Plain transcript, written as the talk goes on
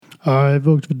All right,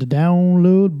 folks, with the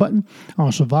download button on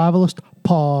Survivalist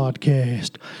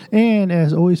Podcast. And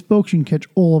as always, folks, you can catch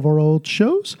all of our old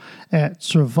shows at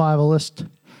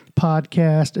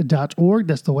survivalistpodcast.org.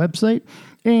 That's the website.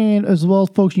 And as well,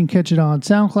 folks, you can catch it on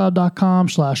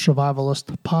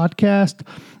soundcloud.com/survivalistpodcast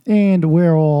and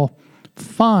where all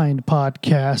fine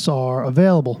podcasts are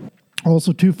available.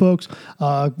 Also, too, folks,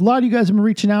 a lot of you guys have been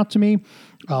reaching out to me,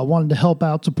 wanting to help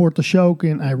out, support the show,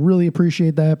 and I really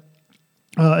appreciate that.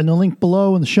 In the link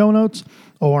below in the show notes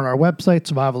or on our website,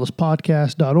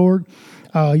 survivalistpodcast.org,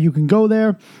 you can go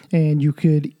there and you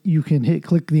can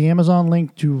click the Amazon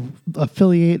link to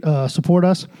affiliate, support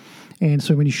us. And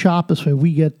so when you shop this way,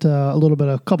 we get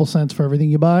a couple cents for everything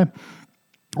you buy.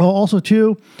 Also,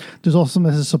 too, there's also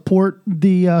something that says support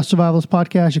the Survivalist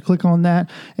Podcast. You click on that,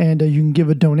 and you can give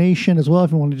a donation as well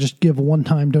if you want to just give a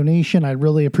one-time donation. I'd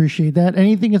really appreciate that.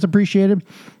 Anything is appreciated.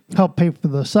 Help pay for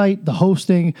the site, the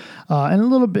hosting, and a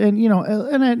little bit, and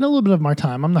a little bit of my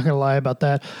time. I'm not going to lie about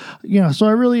that. So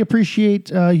I really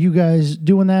appreciate you guys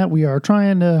doing that. We are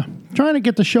trying to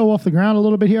get the show off the ground a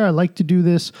little bit here. I like to do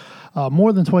this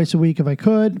more than twice a week if I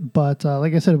could, but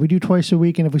like I said, if we do twice a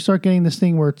week, and if we start getting this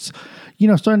thing where it's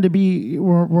starting to be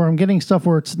where I'm getting stuff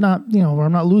where it's not where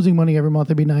I'm not losing money every month,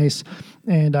 it'd be nice,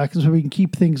 and so we can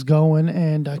keep things going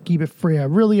and keep it free. I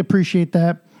really appreciate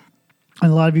that. And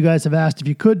a lot of you guys have asked if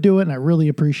you could do it, and I really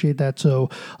appreciate that. So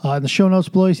in the show notes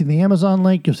below, you see the Amazon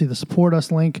link, you'll see the support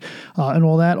us link, and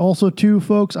all that. Also, too,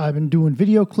 folks, I've been doing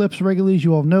video clips regularly, as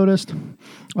you all have noticed.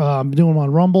 I'm doing them on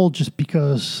Rumble just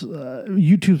because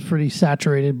YouTube's pretty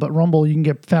saturated, but Rumble, you can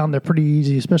get found there pretty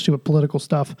easy, especially with political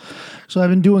stuff. So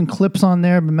I've been doing clips on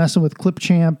there. I've been messing with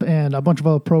Clipchamp and a bunch of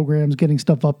other programs, getting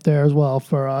stuff up there as well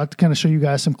for to kind of show you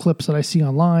guys some clips that I see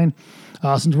online.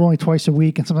 Since we're only twice a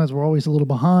week, and sometimes we're always a little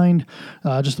behind,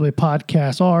 just the way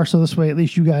podcasts are. So this way, at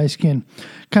least you guys can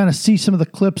kind of see some of the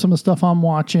clips, some of the stuff I'm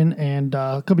watching. And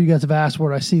a couple of you guys have asked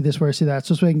where I see this, where I see that.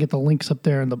 So this way I can get the links up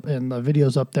there and the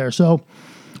videos up there. So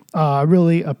I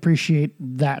really appreciate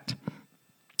that.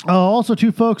 Also,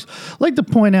 too, folks, I'd like to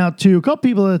point out, too, a couple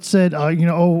people that said,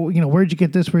 where'd you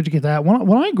get this, where'd you get that?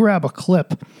 When I grab a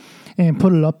clip and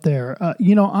put it up there,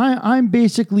 I'm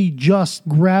basically just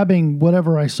grabbing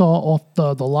whatever I saw off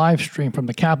the live stream from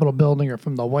the Capitol building or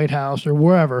from the White House or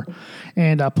wherever,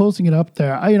 and posting it up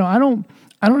there. I don't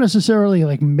necessarily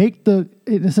make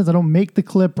in a sense, I don't make the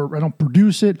clip or I don't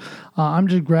produce it. I'm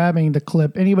just grabbing the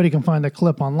clip. Anybody can find the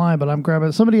clip online, but I'm grabbing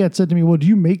it. Somebody had said to me, well, do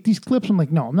you make these clips? I'm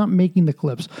like, no, I'm not making the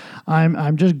clips.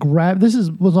 I'm just this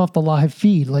was off the live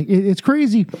feed. It's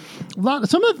crazy.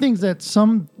 Some of the things that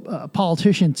some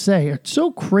politicians say are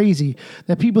so crazy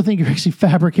that people think you're actually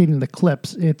fabricating the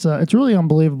clips. It's really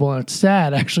unbelievable, and it's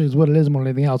sad, actually, is what it is more than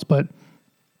anything else. But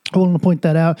I wanted to point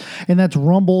that out, and that's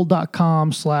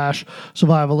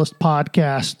rumble.com/survivalist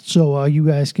podcast. So you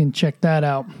guys can check that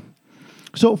out.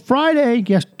 So Friday,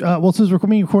 since we're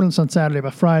recording this on Saturday,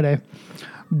 but Friday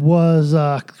was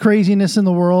craziness in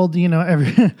the world.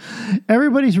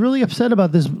 Everybody's really upset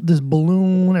about this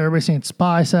balloon. Everybody's saying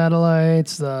spy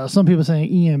satellites. Some people are saying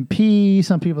EMP.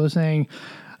 Some people are saying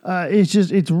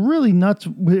it's really nuts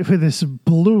with this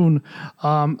balloon.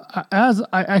 Before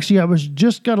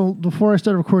I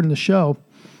started recording the show,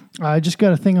 I just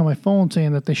got a thing on my phone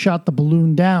saying that they shot the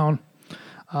balloon down.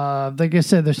 Like I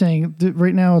said, they're saying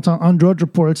right now it's on Drudge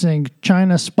Report. It's saying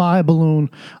China spy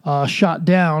balloon shot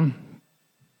down.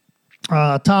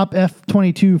 Top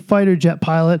F-22 fighter jet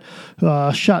pilot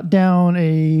shot down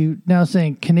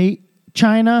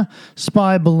China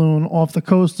spy balloon off the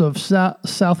coast of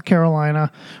South Carolina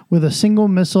with a single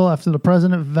missile after the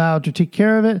president vowed to take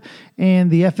care of it, and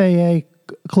the FAA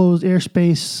closed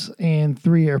airspace and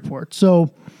 3 airports. So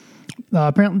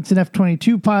apparently it's an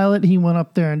F-22 pilot. He went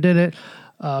up there and did it.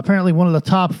 Apparently one of the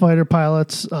top fighter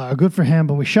pilots. Good for him,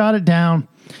 but we shot it down,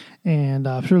 and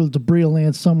I'm sure the debris will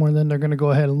land somewhere, and then they're going to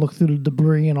go ahead and look through the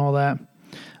debris and all that.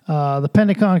 The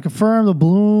Pentagon confirmed the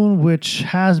balloon, which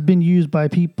has been used by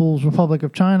People's Republic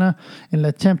of China in an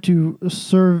attempt to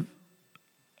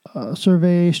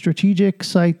survey strategic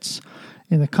sites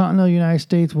in the continental United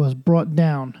States, was brought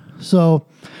down. So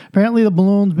apparently the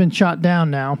balloon's been shot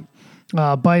down now.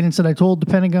 Biden said, I told the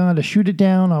Pentagon to shoot it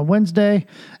down on Wednesday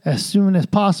as soon as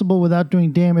possible without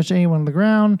doing damage to anyone on the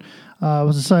ground. It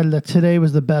was decided that today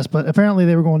was the best, but apparently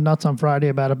they were going nuts on Friday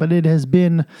about it. But it has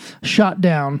been shot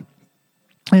down.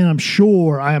 And I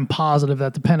am positive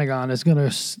that the Pentagon is going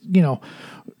to,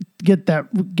 get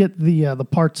the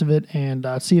parts of it and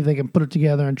see if they can put it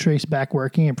together and trace back where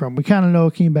it came from. We kind of know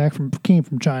it came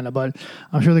from China, but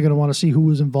I'm sure they're going to want to see who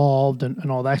was involved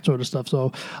and all that sort of stuff.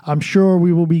 So I'm sure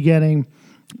we will be getting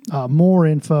more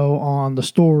info on the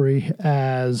story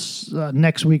as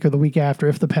next week or the week after,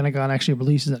 if the Pentagon actually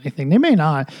releases anything. They may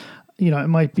not. It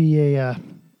might be a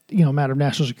matter of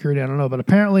national security. I don't know, but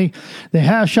apparently they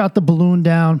have shot the balloon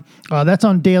down. That's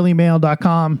on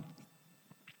DailyMail.com.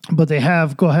 But they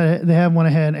have went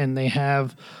ahead and they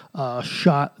have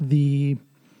shot the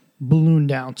balloon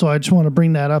down. So I just want to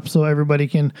bring that up so everybody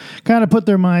can kind of put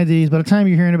their minds at ease. By the time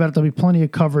you're hearing about it, there'll be plenty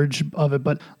of coverage of it.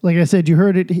 But like I said, you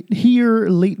heard it here,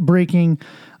 late breaking.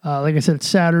 Like I said, it's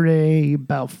Saturday,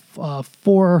 about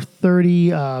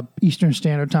 4:30 Eastern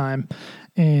Standard Time.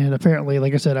 And apparently,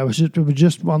 like I said, it was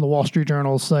just on the Wall Street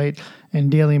Journal site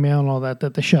and Daily Mail and all that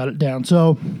they shot it down.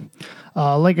 So,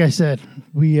 like I said,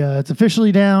 it's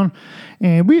officially down,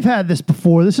 and we've had this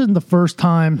before. This isn't the first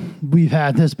time we've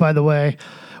had this, by the way.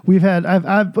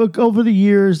 I've over the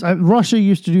years, Russia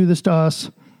used to do this to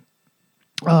us.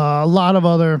 A lot of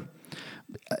other.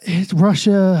 It's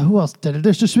Russia. Who else did it?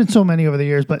 There's just been so many over the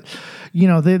years, but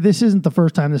this isn't the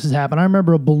first time this has happened. I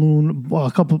remember a balloon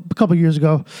a couple years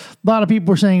ago. A lot of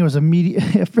people were saying it was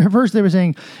a at first they were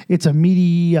saying it's a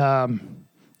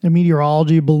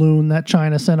meteorology balloon that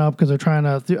China sent up because they're trying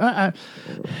to.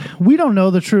 We don't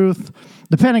know the truth.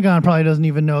 The Pentagon probably doesn't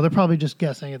even know. They're probably just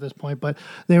guessing at this point. But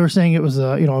they were saying it was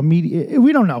a meteor.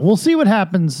 We don't know. We'll see what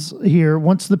happens here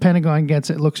once the Pentagon gets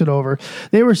it, looks it over.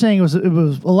 They were saying it was a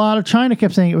lot of. China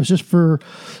kept saying it was just for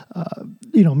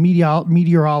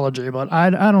meteorology, but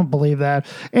I don't believe that.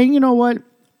 And you know what?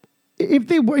 If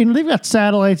they were, they've got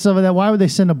satellites over that. Why would they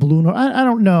send a balloon? I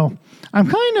don't know. I'm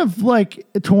kind of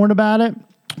torn about it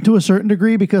to a certain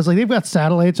degree because they've got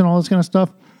satellites and all this kind of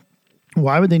stuff.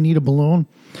 Why would they need a balloon?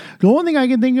 The only thing I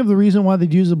can think of, the reason why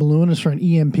they'd use a balloon is for an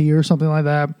EMP or something like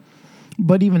that.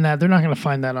 But even that, they're not going to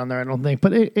find that on there, I don't think.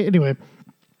 But anyway,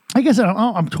 like I said,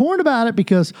 I'm torn about it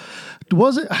because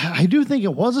I do think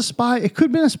it was a spy. It could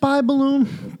have been a spy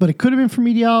balloon, but it could have been for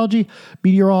meteorology,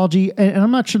 and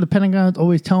I'm not sure the Pentagon's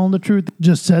always telling the truth.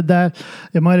 Just said that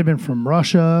it might have been from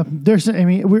Russia.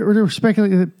 We're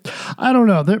speculating. I don't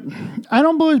know. I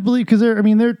don't always believe because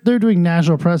they're doing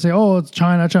national press. Say, oh, it's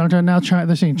China. Now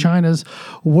they're saying China's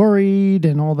worried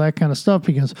and all that kind of stuff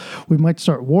because we might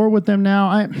start war with them now.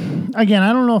 I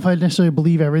don't know if I necessarily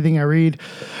believe everything I read,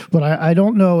 but I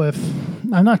don't know if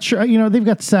I'm not sure. They've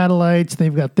got satellites,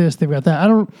 they've got this, they've got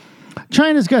that.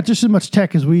 China's got just as much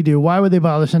tech as we do. Why would they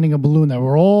bother sending a balloon that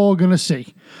we're all going to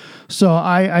see? So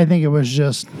I think it was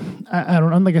just, I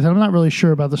don't, like I said, I'm not really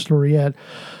sure about the story yet.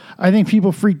 I think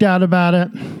people freaked out about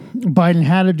it. Biden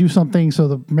had to do something so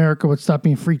that America would stop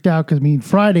being freaked out because,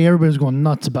 Friday, everybody was going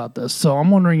nuts about this. So I'm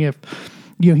wondering if,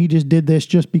 he just did this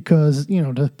just because,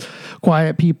 to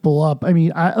quiet people up. Like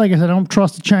I said, I don't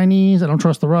trust the Chinese. I don't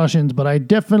trust the Russians, but I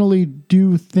definitely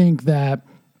do think that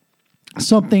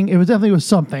it was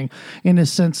something in the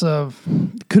sense of,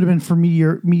 could have been for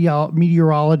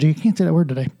meteorology. I can't say that word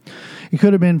today. It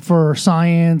could have been for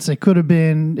science. It could have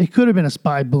been a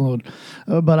spy balloon,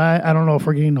 but I don't know if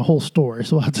we're getting the whole story.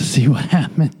 So we'll have to see what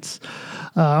happens.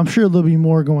 I'm sure there'll be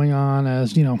more going on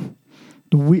as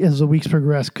as the weeks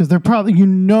progress, because they're probably,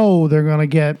 they're going to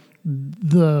get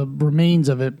the remains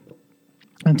of it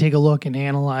and take a look and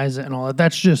analyze it and all that.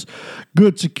 That's just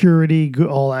good security, good,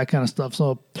 all that kind of stuff.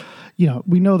 So,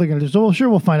 we know they're going to do. So, sure,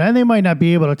 we'll find out. And they might not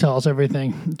be able to tell us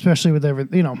everything, especially with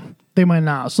everything. They might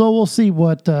not. So we'll see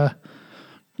what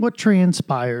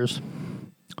transpires.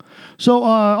 So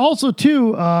also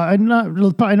too, I know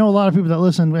a lot of people that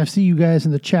listen. I see you guys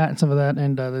in the chat and some of that,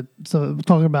 and so we're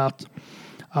talking about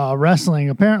wrestling.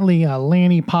 Apparently,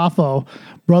 Lanny Poffo,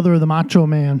 brother of the Macho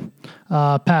Man,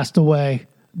 passed away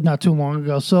not too long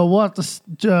ago. So we'll have to.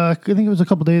 I think it was a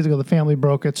couple days ago. The family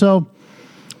broke it. So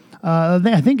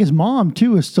I think his mom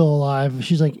too is still alive.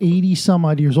 She's like 80 some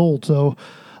odd years old. So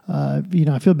I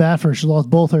feel bad for her. She lost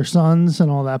both her sons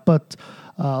and all that. But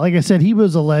like I said, he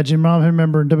was a legend. I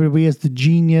remember in WWE as the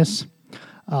Genius.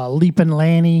 Leaping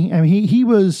Lanny. He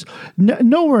was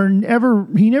nowhere.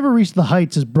 He never reached the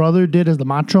heights his brother did as the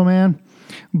Macho Man,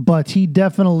 but he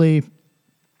definitely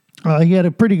he had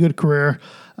a pretty good career.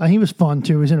 He was fun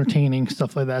too. He was entertaining,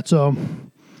 stuff like that. So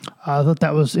I thought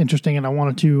that was interesting, and I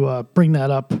wanted to bring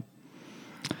that up.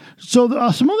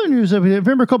 So some other news that we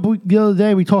remember the other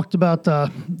day we talked about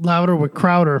Louder with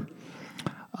Crowder.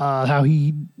 How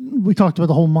we talked about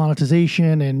the whole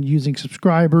monetization and using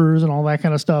subscribers and all that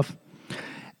kind of stuff.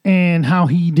 And how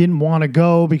he didn't want to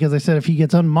go because they said if he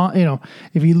gets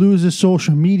if he loses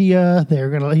social media,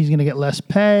 he's gonna get less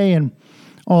pay and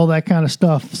all that kind of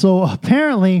stuff. So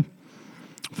apparently,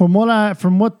 from what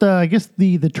I guess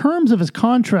the terms of his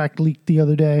contract leaked the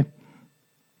other day,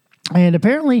 and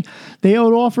apparently they had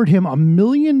offered him $1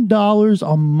 million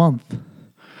a month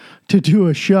to do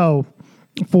a show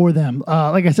for them.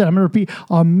 Like I said, I'm going to repeat,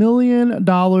 $1 million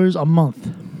a month.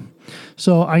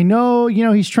 So I know,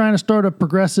 he's trying to start a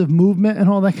progressive movement and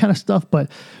all that kind of stuff, but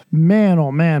man,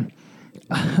 oh man,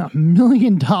 $1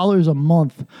 million a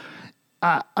month.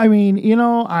 I mean,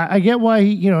 I get why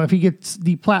he, if he gets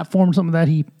the platform, something that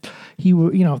he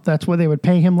would, that's why they would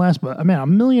pay him less. But man, $1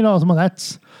 million a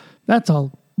month, that's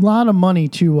a lot of money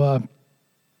to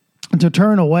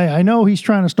turn away. I know he's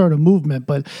trying to start a movement,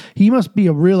 but he must be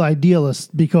a real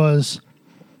idealist, because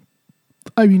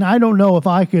I mean, I don't know if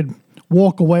I could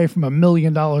walk away from $1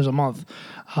 million a month.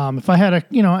 If I had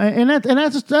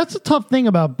that's a tough thing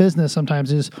about business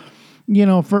sometimes is,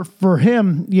 for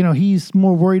him, he's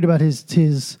more worried about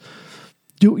his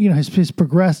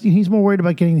progress. He's more worried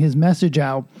about getting his message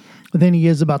out than he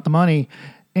is about the money.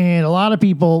 And a lot of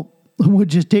people would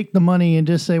just take the money and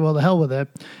just say, well, the hell with it.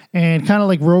 And kind of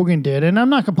like Rogan did. And I'm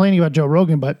not complaining about Joe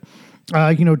Rogan, but,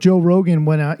 Joe Rogan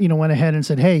went ahead and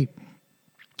said, hey,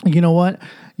 you know what?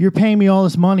 You're paying me all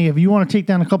this money. If you want to take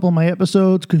down a couple of my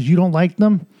episodes because you don't like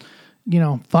them,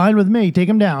 fine with me. Take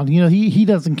them down. He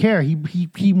doesn't care.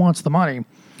 He wants the money.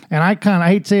 And I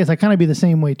hate to say this, I kind of be the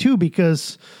same way too,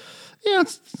 because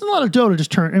it's a lot of dough to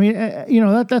just turn. I mean,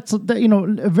 that's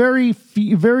very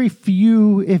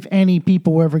few, if any,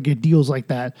 people ever get deals like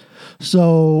that.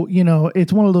 So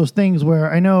it's one of those things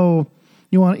where I know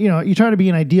you try to be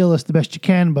an idealist the best you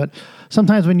can, but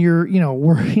sometimes when you're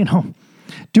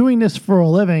doing this for a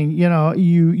living,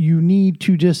 you need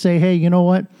to just say, hey, you know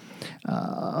what?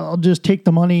 I'll just take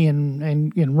the money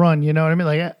and run, you know what I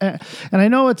mean? And I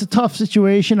know it's a tough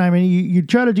situation. I mean, you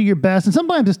try to do your best, and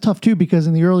sometimes it's tough too, because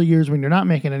in the early years when you're not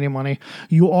making any money,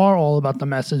 you are all about the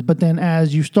message. But then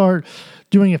as you start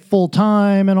doing it full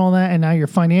time and all that, and now you're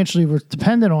financially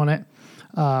dependent on it,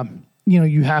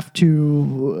 you have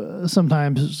to,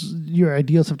 sometimes your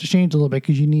ideals have to change a little bit,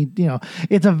 because you need,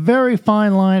 it's a very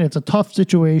fine line. It's a tough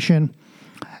situation.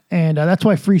 And that's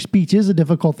why free speech is a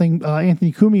difficult thing.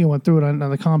 Anthony Cumia went through it on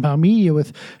the Compound Media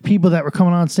with people that were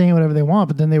coming on saying whatever they want,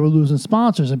 but then they were losing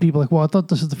sponsors. And people were like, well, I thought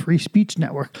this is the free speech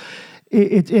network.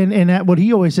 And that what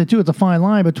he always said too, it's a fine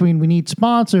line between we need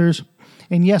sponsors,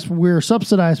 and yes, we're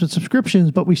subsidized with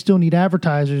subscriptions, but we still need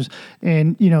advertisers.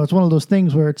 And, it's one of those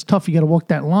things where it's tough. You got to walk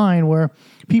that line where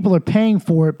people are paying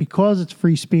for it because it's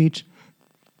free speech,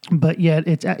 but yet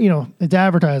it's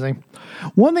advertising.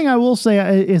 One thing I will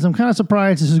say is I'm kind of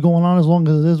surprised this is going on as long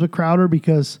as it is with Crowder,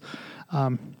 because,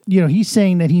 he's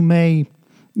saying that he may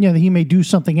do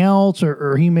something else,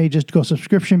 or he may just go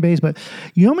subscription based. But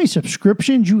you know how many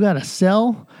subscriptions you got to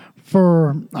sell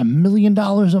for $1 million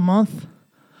a month?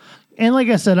 And like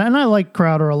I said, and I like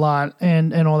Crowder a lot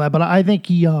and all that, but I think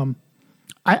he,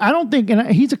 I don't think, and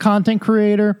he's a content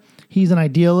creator, he's an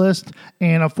idealist,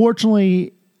 and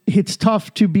unfortunately, it's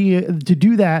tough to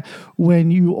do that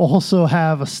when you also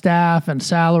have a staff and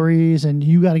salaries, and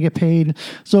you got to get paid.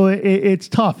 So it's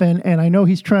tough. And I know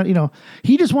he's trying,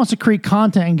 he just wants to create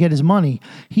content and get his money.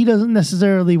 He doesn't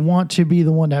necessarily want to be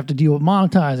the one to have to deal with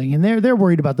monetizing, and they're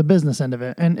worried about the business end of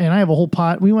it. And I have a whole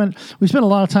we spent a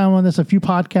lot of time on this a few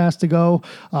podcasts ago,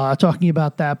 talking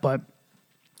about that, but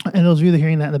and those of you that are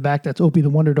hearing that in the back, that's Opie the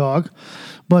Wonder Dog.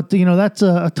 But, that's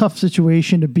a tough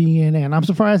situation to be in. And I'm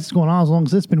surprised it's going on as long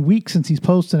as it's been weeks since he's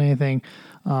posted anything.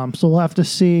 So we'll have to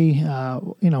see.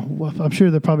 I'm sure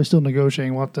they're probably still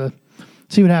negotiating. We'll have to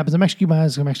see what happens. I'm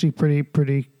actually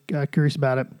pretty curious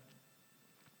about it.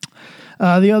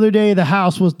 The other day, the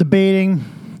House was debating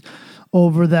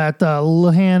over that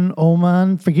Ilhan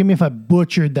Omar, forgive me if I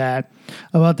butchered that,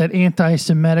 about that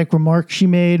anti-Semitic remark she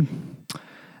made.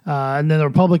 And then the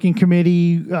Republican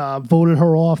committee voted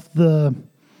her off the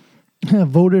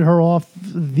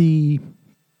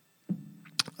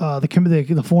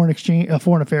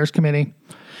Foreign Affairs Committee.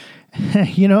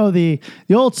 The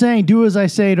old saying, "Do as I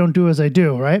say, don't do as I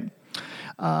do." Right?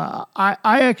 I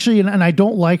actually, and I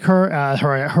don't like her.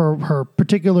 Her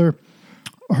particular.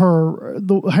 I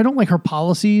don't like her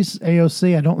policies.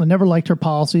 AOC. I never liked her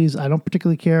policies. I don't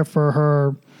particularly care for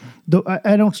her.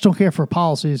 I don't care for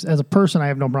policies. As a person, I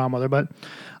have no problem with her, but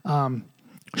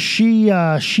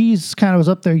she's kind of was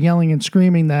up there yelling and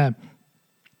screaming that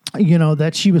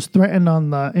that she was threatened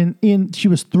she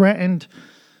was threatened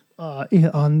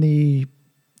on the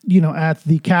at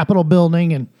the Capitol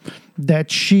building, and that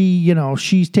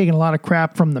she's taking a lot of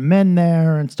crap from the men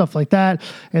there and stuff like that,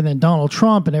 and then Donald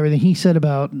Trump and everything he said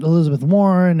about Elizabeth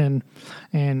Warren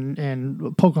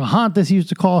and Pocahontas, he used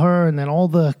to call her, and then all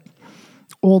the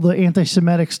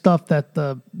anti-Semitic stuff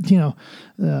that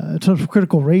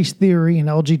critical race theory and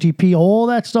LGBT, all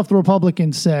that stuff the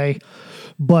Republicans say.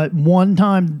 But one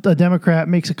time a Democrat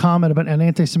makes a comment about an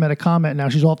anti-Semitic comment, now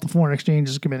she's off the Foreign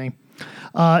Exchanges Committee.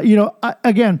 I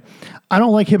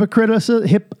don't like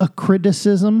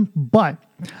hypocriticism, but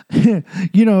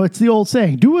it's the old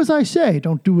saying: "Do as I say,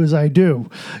 don't do as I do."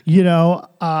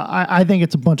 I think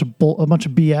it's a bunch of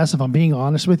BS. If I'm being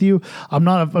honest with you, I'm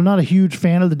not a huge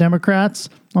fan of the Democrats.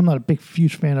 I'm not a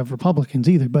huge fan of Republicans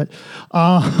either. But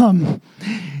I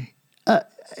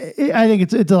think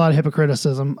it's a lot of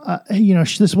hypocriticism.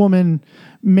 This woman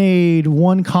made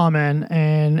one comment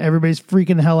and everybody's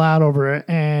freaking the hell out over it,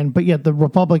 but yet the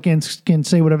Republicans can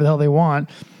say whatever the hell they want.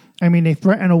 I mean, they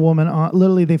threaten a woman.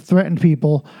 Literally, they've threatened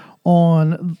people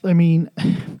on. I mean,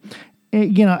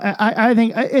 I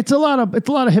think it's a lot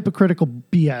of hypocritical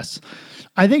BS.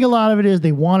 I think a lot of it is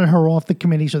they wanted her off the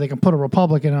committee so they can put a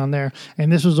Republican on there,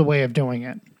 and this was a way of doing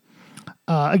it.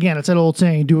 Again, it's that old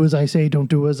saying: "Do as I say, don't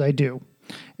do as I do."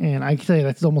 And I can tell you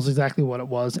that's almost exactly what it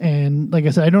was. And like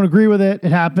I said, I don't agree with it.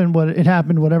 It happened.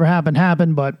 Whatever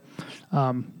happened. But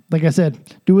like I said,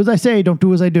 do as I say, don't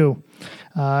do as I do.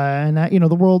 And that,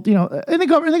 the world, and the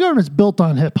government's built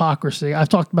on hypocrisy. I've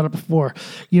talked about it before.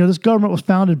 This government was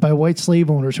founded by white slave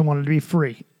owners who wanted to be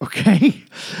free. Okay.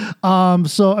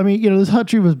 So, I mean, this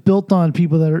country was built on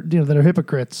people that are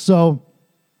hypocrites. So,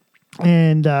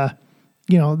 and,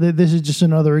 this is just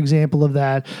another example of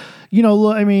that.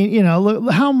 Look,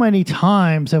 how many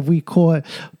times have we caught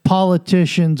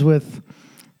politicians with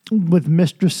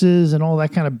mistresses and all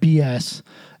that kind of BS,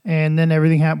 and then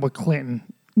everything happened with Clinton?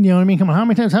 You know what I mean? Come on, how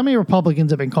many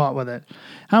Republicans have been caught with it?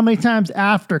 How many times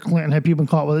after Clinton have people been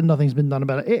caught with it? Nothing's been done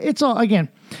about it. It's all, again,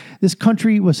 this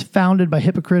country was founded by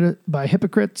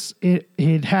hypocrites.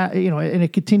 It had, and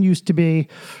it continues to be,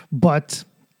 but.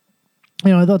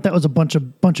 I thought that was a bunch of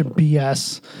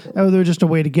BS. They were just a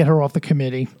way to get her off the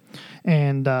committee.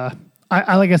 And I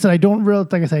like I said, I don't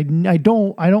like like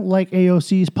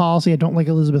AOC's policy. I don't like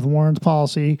Elizabeth Warren's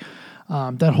policy.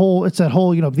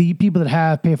 The people that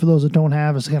have pay for those that don't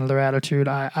have is kind of their attitude.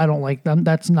 I don't like them.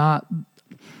 That's not.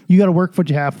 You got to work for what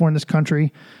you have for in this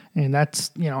country. And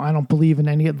that's, I don't believe in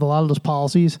a lot of those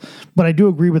policies, but I do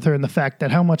agree with her in the fact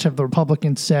that how much have the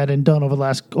Republicans said and done over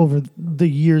the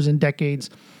years and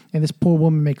decades. And this poor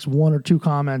woman makes one or two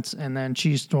comments, and then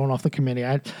she's thrown off the committee.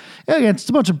 Again, it's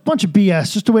a bunch of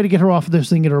BS, just a way to get her off of this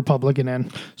thing, get a Republican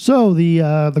in. So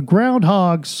the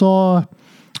groundhog did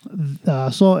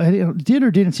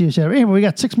or didn't see a shadow. Anyway, we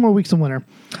got 6 more weeks of winter,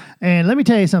 and let me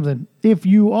tell you something. If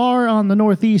you are on the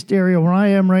Northeast area where I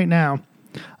am right now,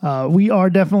 we are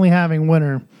definitely having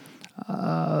winter.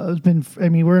 We're in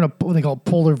what they call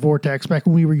polar vortex. Back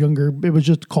when we were younger, it was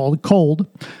just called cold,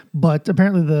 but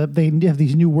apparently they have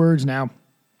these new words now: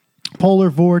 polar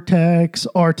vortex,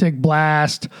 Arctic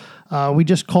blast. We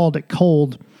just called it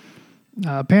cold.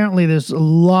 Apparently, there's a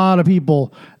lot of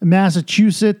people,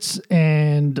 Massachusetts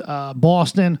and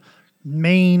Boston,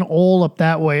 Maine, all up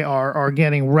that way are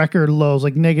getting record lows,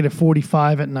 like negative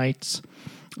 45 at nights.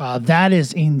 That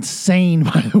is insane,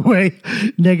 by the way.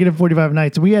 Negative 45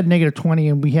 nights. We had negative 20,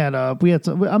 and we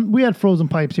had frozen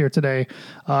pipes here today.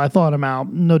 I thawed them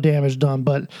out. No damage done,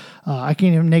 but I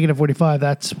can't even negative 45.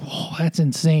 That's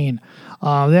insane.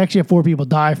 They actually had 4 people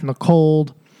die from the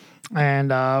cold,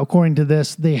 and according to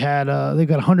this, they've got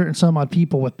 100 and some odd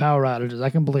people with power outages.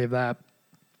 I can believe that.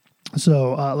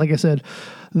 So, like I said,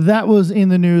 that was in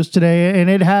the news today, and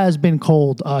it has been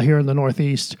cold here in the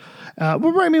Northeast.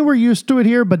 We're used to it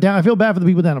here, but I feel bad for the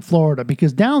people down in Florida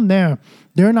because down there,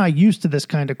 they're not used to this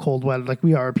kind of cold weather like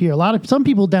we are up here. Some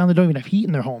people down there don't even have heat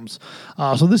in their homes.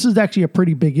 So this is actually a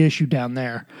pretty big issue down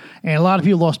there. And a lot of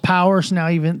people lost power, so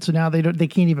now they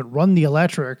can't even run the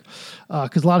electric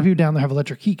because a lot of people down there have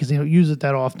electric heat because they don't use it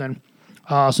that often.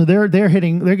 So they're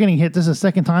getting hit. This is the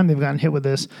second time they've gotten hit with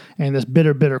this and this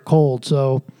bitter cold.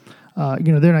 So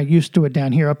they're not used to it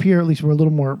down here. Up here, at least we're a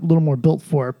little more built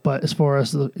for it. But as far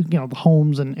as the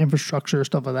homes and infrastructure,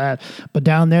 stuff like that. But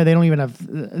down there, they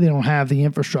don't have the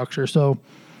infrastructure. So,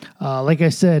 like I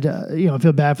said, I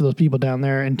feel bad for those people down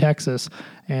there in Texas,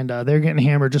 and they're getting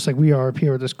hammered just like we are up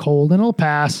here with this cold. And it'll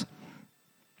pass.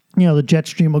 The jet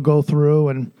stream will go through,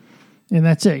 and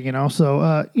that's it. So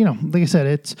like I said,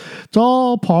 it's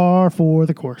all par for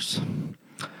the course.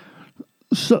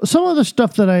 So some of the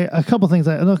stuff that a couple things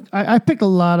I picked there's a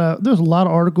lot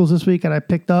of articles this week that I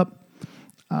picked up.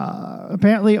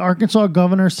 Apparently Arkansas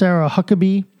Governor Sarah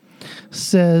Huckabee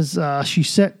says she's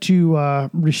set to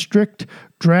restrict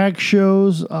drag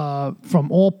shows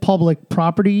from all public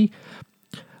property.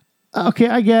 Okay,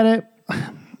 I get it.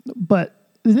 But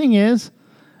the thing is,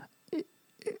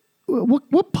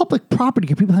 what public property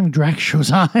can people having drag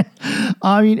shows on?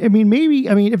 Maybe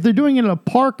if they're doing it in a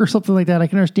park or something like that, I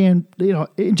can understand.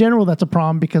 In general, that's a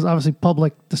problem because obviously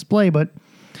public display, but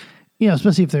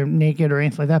especially if they're naked or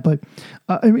anything like that. But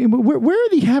where are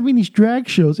they having these drag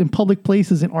shows in public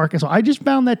places in Arkansas? I just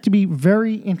found that to be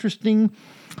very interesting,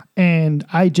 and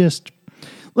I just.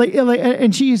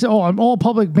 And she's, I'm all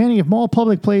public, banning of all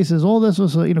public places. All this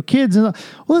was, kids. And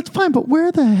well, that's fine, but where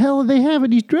the hell are they having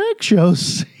these drag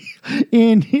shows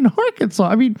in Arkansas?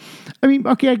 I mean,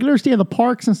 okay, I can understand the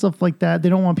parks and stuff like that. They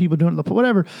don't want people doing it,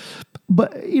 whatever.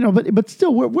 But but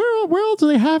still, where else are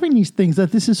they having these things?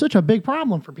 That this is such a big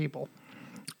problem for people.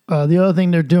 The other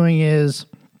thing they're doing is,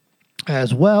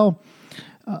 as well.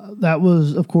 That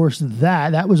was, of course,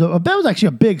 that was actually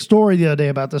a big story the other day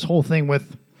about this whole thing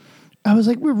with. I was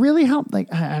like, we're really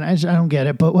I don't get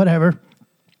it, but whatever.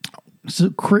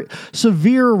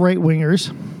 Severe right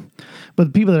wingers, but the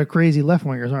people that are crazy left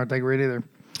wingers aren't that great either.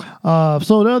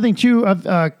 So the other thing too,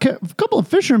 a couple of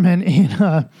fishermen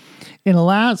in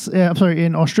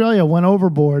Australia went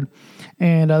overboard,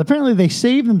 and apparently they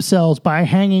saved themselves by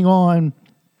hanging on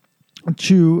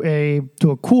to a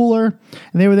cooler,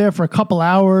 and they were there for a couple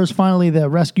hours. Finally, the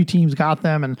rescue teams got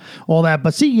them and all that.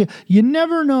 But see, you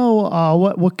never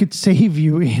know what could save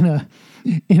you in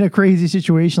a crazy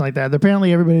situation like that.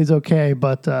 Apparently, everybody's okay,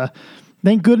 but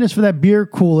thank goodness for that beer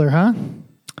cooler, huh?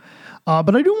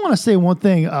 But I do want to say one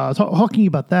thing. Talking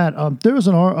about that, there was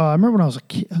I remember when I was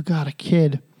a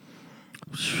kid,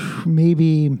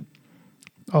 maybe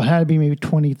it had to be maybe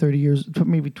 20, 30 years,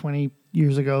 maybe 20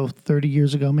 years ago, 30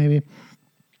 years ago, maybe.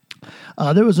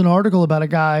 There was an article about a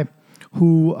guy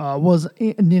who was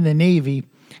in the Navy,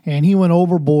 and he went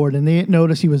overboard, and they didn't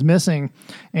notice he was missing.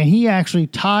 And he actually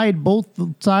tied both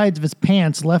sides of his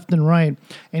pants, left and right,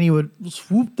 and he would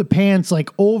swoop the pants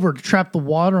over to trap the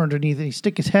water underneath, and he'd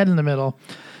stick his head in the middle.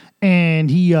 And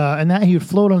he would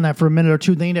float on that for a minute or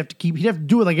two. Then he'd have to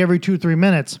do it every 2-3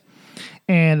 minutes.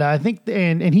 And I think,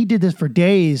 and he did this for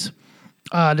days.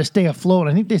 To stay afloat.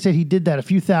 I think they said he did that a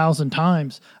few thousand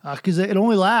times because it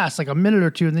only lasts a minute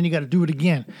or two, and then you got to do it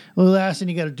again. It only lasts, and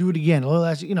you got to do it again. It only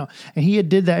lasts, and he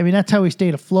did that. I mean, that's how he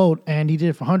stayed afloat, and he did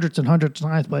it for hundreds and hundreds of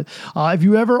times. But if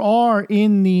you ever are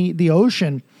in the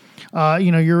ocean,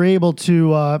 you're able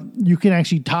to, you can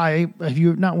actually tie, if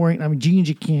you're not wearing, jeans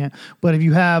you can't, but if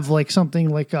you have something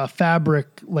like a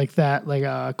fabric like that,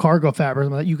 like cargo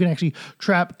fabric, you can actually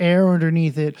trap air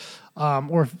underneath it.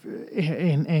 Or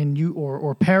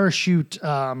parachute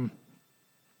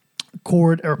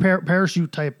cord or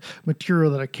parachute type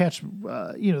material that'll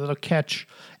catch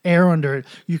air under it.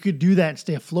 You could do that and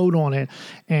stay afloat on it.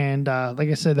 And like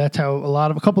I said, that's how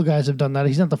a couple of guys have done that.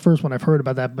 He's not the first one I've heard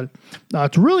about that, but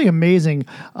it's really amazing.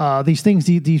 These things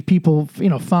these people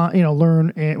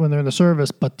learn when they're in the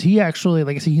service. But he actually,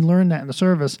 like I said, he learned that in the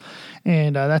service,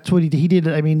 and that's what he did.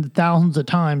 I mean, thousands of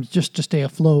times just to stay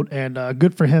afloat. And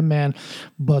good for him, man.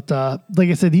 But like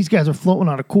I said, these guys are floating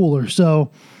on a cooler,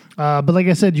 so. But like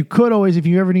I said, you could always, if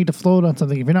you ever need to float on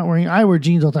something, if you're not wearing, I wear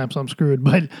jeans all the time, so I'm screwed.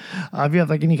 But if you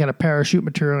have any kind of parachute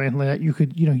material or anything like that, you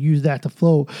could, use that to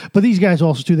float. But these guys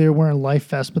also too, they were wearing life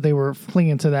vests, but they were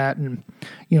clinging to that. And,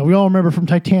 we all remember from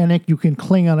Titanic, you can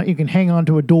you can hang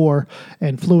onto a door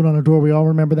and float on a door. We all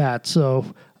remember that. So,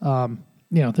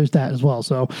 there's that as well.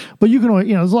 So, but you can always,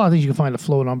 there's a lot of things you can find to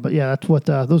float on. But yeah, that's what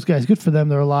those guys, good for them.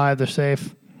 They're alive, they're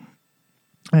safe,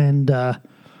 and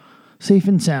safe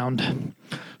and sound.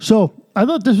 So I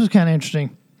thought this was kind of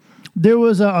interesting. There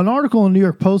was an article in the New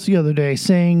York Post the other day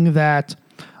saying that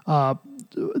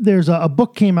there's a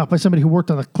book came out by somebody who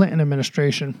worked on the Clinton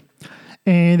administration.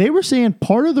 And they were saying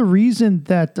part of the reason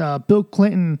that Bill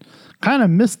Clinton kind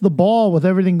of missed the ball with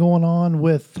everything going on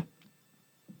with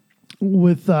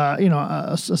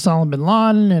Osama bin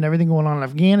Laden and everything going on in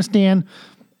Afghanistan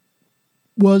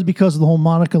was because of the whole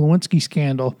Monica Lewinsky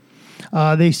scandal.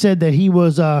 They said that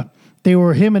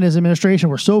him and his administration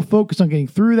were so focused on getting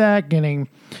through that,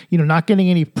 not getting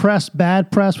any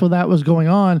bad press while that was going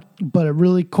on, but it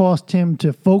really cost him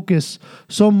to focus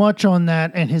so much on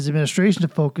that and his administration to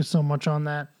focus so much on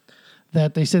that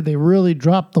they said they really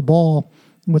dropped the ball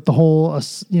with the whole,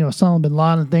 Osama bin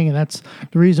Laden thing. And that's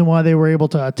the reason why they were able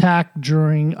to attack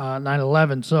during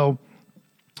 9/11. So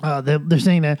they're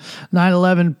saying that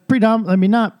 9/11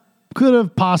 could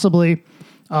have possibly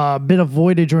been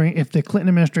avoided if the Clinton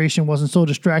administration wasn't so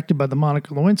distracted by the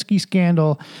Monica Lewinsky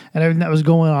scandal and everything that was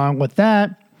going on with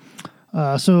that.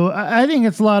 So I think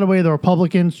it's a lot of way the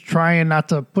Republicans trying not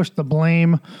to push the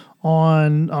blame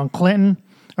on Clinton,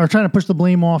 or trying to push the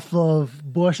blame off of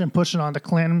Bush and push it on to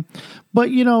Clinton.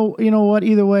 But you know what?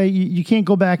 Either way, you can't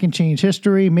go back and change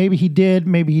history. Maybe he did,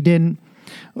 maybe he didn't.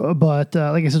 But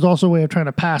like I said, it's also a way of trying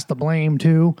to pass the blame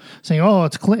too, saying, "Oh,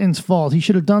 it's Clinton's fault. He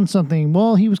should have done something."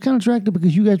 Well, he was contracted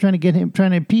because you guys trying to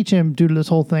impeach him due to this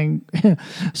whole thing.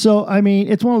 So I mean,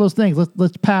 it's one of those things.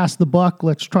 Let's pass the buck.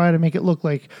 Let's try to make it look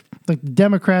like the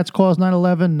Democrats caused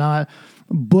 9/11, not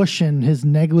Bush and his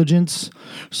negligence.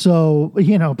 So,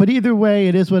 but either way,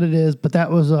 it is what it is. But that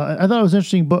was, I thought it was an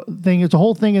interesting thing. It's a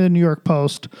whole thing in the New York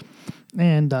Post.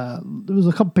 And it was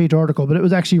a couple page article, but it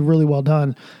was actually really well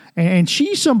done. And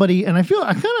she's somebody, and I feel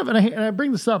and I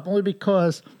bring this up only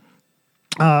because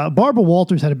Barbara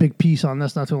Walters had a big piece on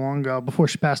this not too long ago before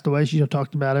she passed away. She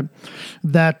talked about it,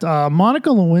 that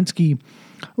Monica Lewinsky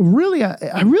really,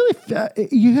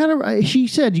 she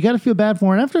said you got to feel bad for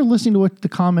her. And after listening to what the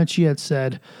comments she had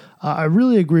said, I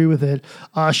really agree with it.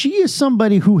 She is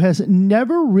somebody who has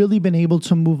never really been able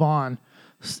to move on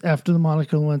after the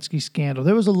Monica Lewinsky scandal.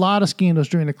 There was a lot of scandals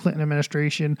during the Clinton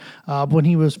administration. When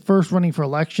he was first running for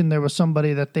election, there was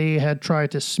somebody that they had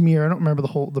tried to smear. I don't remember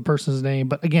the person's name,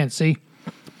 but again, see,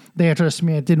 they had tried to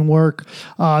smear. It didn't work.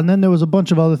 And then there was a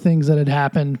bunch of other things that had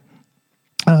happened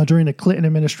during the Clinton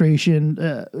administration,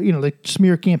 like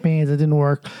smear campaigns that didn't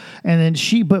work. And then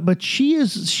she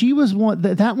was one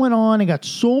that went on and got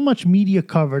so much media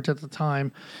coverage at the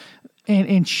time.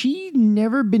 And she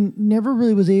never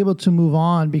really was able to move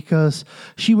on because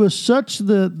she was such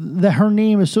that her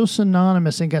name is so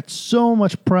synonymous and got so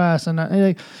much press,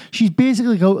 and she's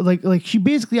basically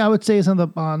I would say is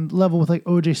on level with like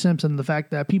O.J. Simpson, the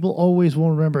fact that people always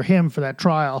will remember him for that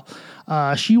trial.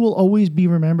 She will always be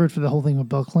remembered for the whole thing with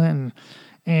Bill Clinton,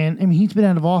 and I mean he's been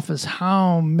out of office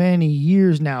how many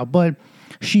years now, but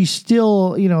she's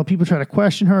still, people try to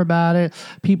question her about it.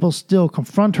 People still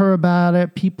confront her about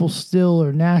it. People still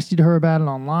are nasty to her about it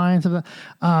online. Stuff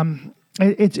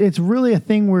it's really a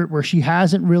thing where she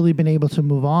hasn't really been able to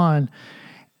move on.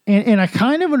 And I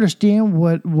kind of understand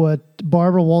what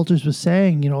Barbara Walters was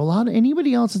saying. A lot of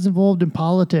anybody else that's involved in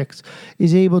politics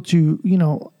is able to,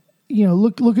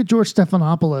 look at George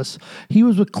Stephanopoulos. He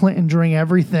was with Clinton during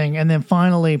everything, and then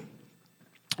finally,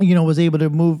 was able to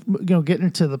move, get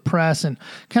into the press and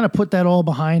kind of put that all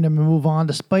behind him and move on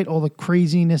despite all the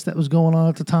craziness that was going on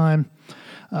at the time.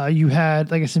 You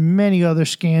had, like I said, many other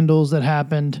scandals that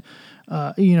happened,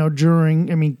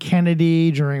 during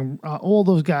Kennedy, during all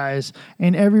those guys,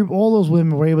 and all those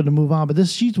women were able to move on. But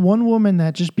she's one woman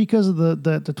that just because of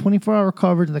the 24-hour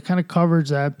coverage and the kind of coverage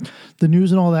that the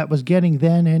news and all that was getting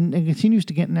then and continues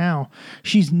to get now,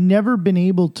 she's never been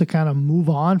able to kind of move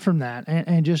on from that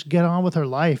and just get on with her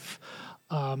life.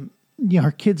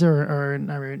 Her kids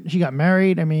she got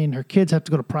married. Her kids have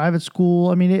to go to private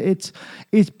school.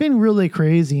 It's been really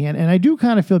crazy. And I do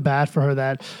kind of feel bad for her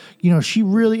that, she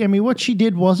really, what she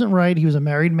did wasn't right. He was a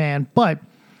married man, but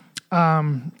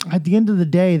at the end of the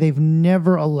day, they've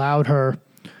never allowed her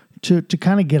to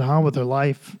kind of get on with her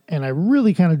life. And I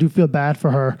really kind of do feel bad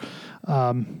for her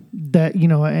that,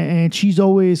 and she's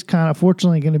always kind of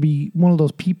fortunately going to be one of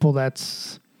those people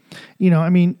that's,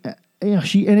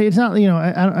 she, and it's not,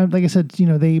 like I said,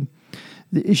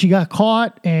 she got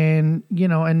caught and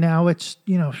now it's,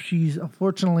 she's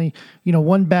unfortunately,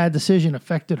 one bad decision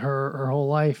affected her whole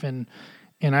life. And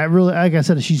I really, like I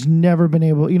said, she's never been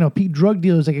able, drug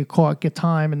dealers that get caught, get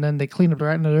time, and then they clean up their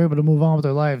act and they're able to move on with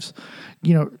their lives.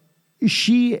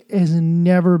 She has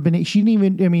never been, she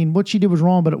didn't even, what she did was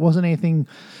wrong, but it wasn't anything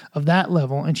of that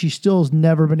level. And she still has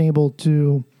never been able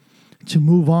to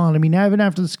move on. Even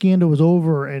after the scandal was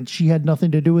over and she had nothing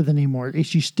to do with it anymore,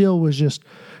 she still was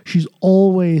she's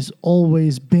always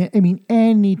been,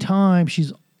 anytime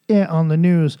she's on the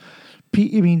news,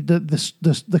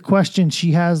 the questions,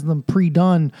 she has them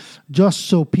pre-done just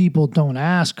so people don't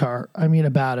ask her,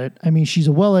 about it. She's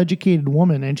a well-educated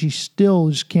woman and she still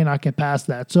just cannot get past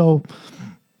that. So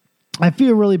I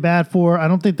feel really bad for her. I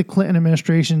don't think the Clinton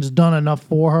administration's done enough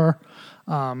for her.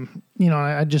 I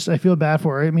feel bad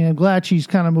for her. I'm glad she's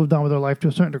kind of moved on with her life to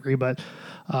a certain degree, but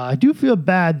I do feel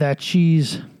bad that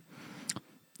she's,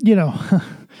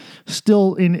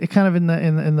 still in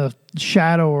the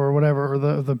shadow or whatever,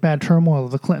 or the bad turmoil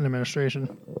of the Clinton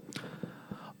administration.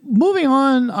 Moving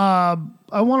on,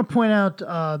 I want to point out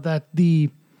that a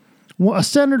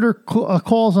senator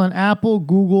calls on Apple,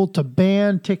 Google to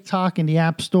ban TikTok in the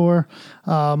App Store.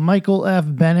 Michael F.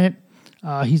 Bennett,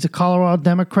 he's a Colorado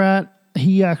Democrat.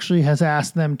 He actually has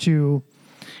asked them to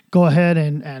go ahead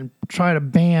and try to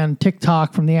ban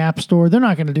TikTok from the App Store. They're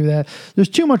not going to do that. There's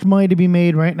too much money to be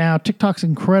made right now. TikTok's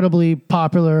incredibly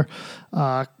popular.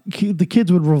 The kids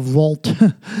would revolt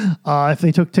if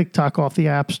they took TikTok off the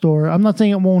App Store. I'm not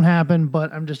saying it won't happen,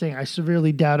 but I'm just saying I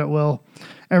severely doubt it will.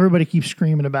 Everybody keeps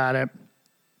screaming about it.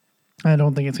 I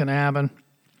don't think it's going to happen.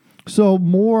 So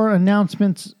more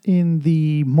announcements in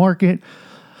the market.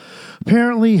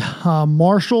 Apparently,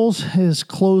 Marshall's is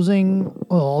closing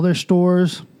all their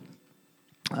stores.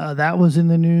 That was in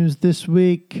the news this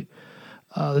week.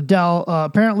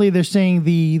 Apparently they're saying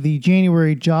the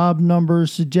January job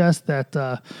numbers suggest that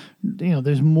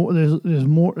there's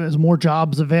more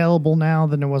jobs available now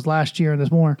than there was last year, and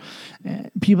there's more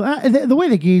people. The way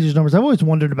they gauge those numbers, I've always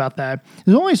wondered about that.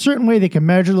 There's only a certain way they can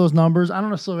measure those numbers. I don't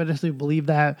necessarily believe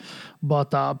that, but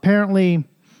apparently,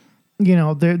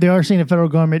 they are saying the federal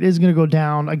government is going to go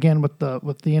down again with the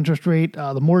interest rate.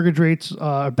 The mortgage rates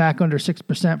are back under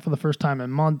 6% for the first time in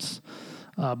months.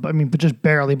 But just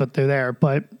barely, but they're there.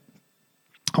 But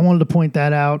I wanted to point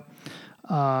that out.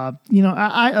 I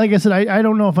like I said, I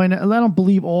don't know if I don't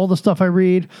believe all the stuff I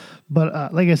read,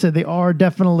 but like I said, they are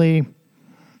definitely.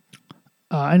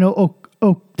 I know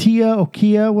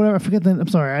Okia, whatever. I forget the. I'm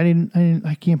sorry,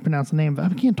 I can't pronounce the name.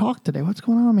 But I can't talk today. What's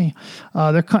going on with me?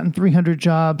 They're cutting 300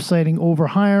 jobs, citing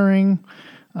overhiring.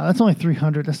 That's only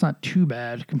 300. That's not too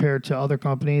bad compared to other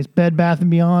companies. Bed Bath &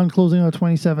 Beyond closing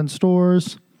 27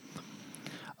 stores.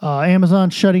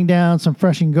 Amazon shutting down some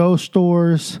Fresh and Go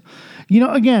stores.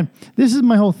 Again, this is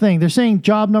my whole thing. They're saying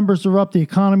job numbers are up, the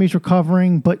economy's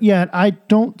recovering, but yet I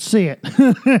don't see it.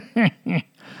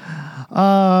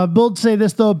 Build say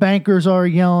this though. Bankers are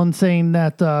yelling, saying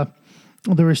that the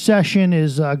recession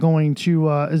is not going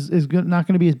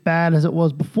to be as bad as it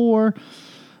was before.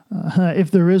 If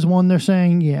there is one, they're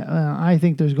saying, I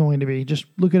think there's going to be. Just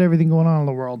look at everything going on in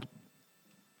the world.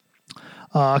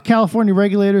 California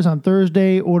regulators on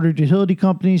Thursday ordered utility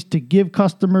companies to give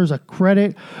customers a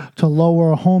credit to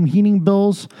lower home heating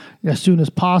bills as soon as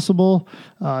possible,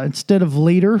 instead of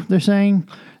later, they're saying.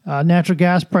 Natural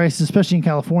gas prices, especially in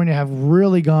California, have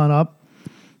really gone up.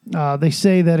 They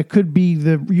say that it could be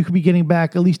you could be getting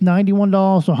back at least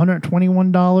 $91 to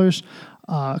 $121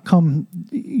 come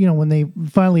when they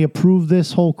finally approve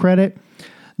this whole credit.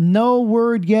 No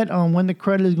word yet on when the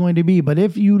credit is going to be, but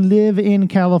if you live in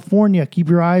California, keep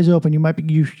your eyes open. You might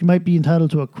be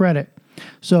entitled to a credit.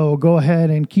 So go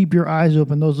ahead and keep your eyes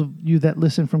open, those of you that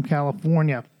listen from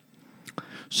California.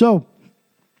 So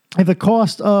if the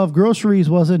cost of groceries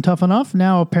wasn't tough enough,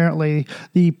 now apparently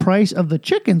the price of the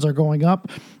chickens are going up.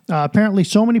 Apparently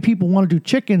so many people want to do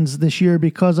chickens this year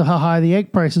because of how high the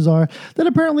egg prices are that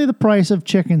apparently the price of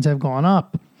chickens have gone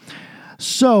up.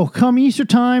 So come Easter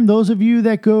time, those of you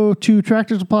that go to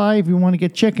Tractor Supply, if you want to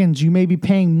get chickens, you may be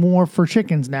paying more for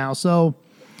chickens now. So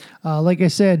like I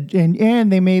said,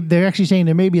 and they're actually saying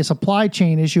there may be a supply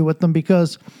chain issue with them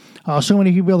because so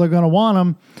many people are going to want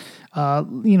them,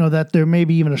 that there may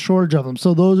be even a shortage of them.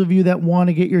 So those of you that want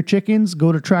to get your chickens,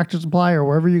 go to Tractor Supply or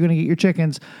wherever you're going to get your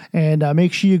chickens, and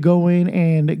make sure you go in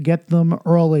and get them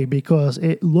early because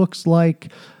it looks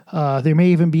like there may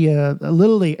even be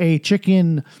literally a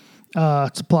chicken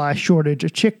supply shortage, a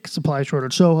chick supply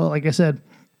shortage. So, like I said,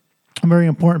 very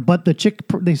important. But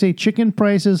they say chicken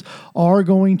prices are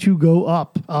going to go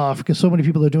up because so many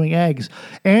people are doing eggs,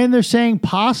 and they're saying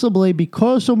possibly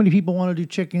because so many people want to do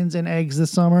chickens and eggs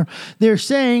this summer, they're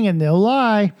saying, and they'll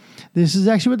lie, this is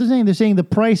actually what they're saying. They're saying the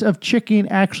price of chicken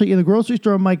actually in the grocery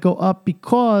store might go up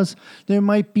because there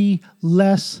might be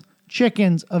less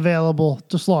chickens available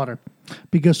to slaughter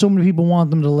because so many people want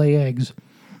them to lay eggs.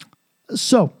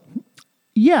 So,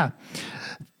 yeah,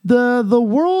 the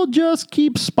world just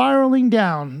keeps spiraling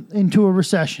down into a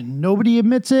recession. Nobody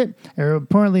admits it.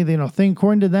 Apparently,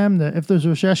 according to them, that if there's a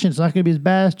recession, it's not going to be as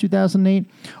bad as 2008,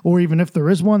 or even if there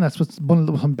is one. That's what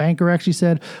some banker actually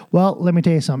said. Well, let me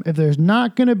tell you something. If there's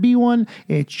not going to be one,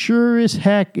 it sure as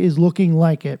heck is looking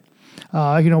like it.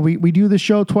 We do the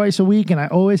show twice a week, and I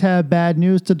always have bad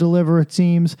news to deliver, it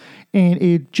seems, and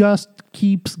it just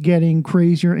keeps getting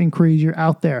crazier and crazier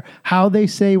out there. How they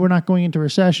say we're not going into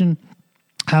recession,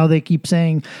 how they keep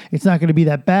saying it's not going to be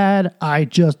that bad, I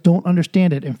just don't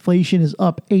understand it. Inflation is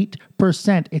up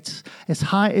 8%. It's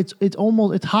high.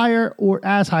 It's higher or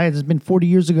as high as it's been 40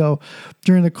 years ago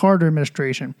during the Carter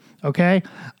administration. Okay,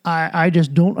 I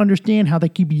just don't understand how they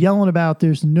keep yelling about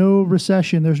there's no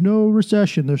recession, or it's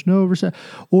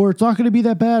not going to be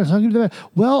that bad. It's not going to be that bad.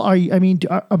 Well,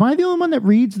 am I the only one that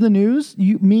reads the news?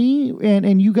 Me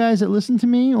and you guys that listen to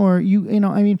me, or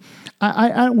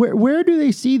where do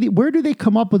they see where do they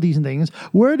come up with these things?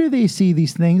 Where do they see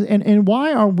these things? And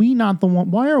why are we not the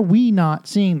one? Why are we not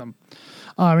seeing them?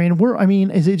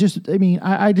 Is it just?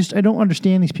 I don't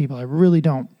understand these people. I really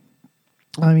don't.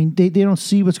 They don't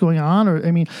see what's going on,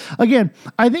 again,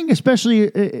 I think especially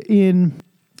in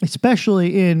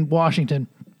Washington,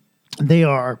 they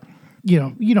are, you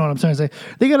know what I'm trying to say.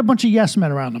 They got a bunch of yes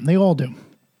men around them. They all do.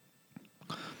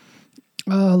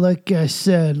 Like I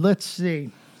said, let's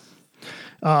see.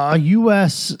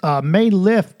 U.S. May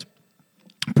lift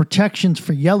protections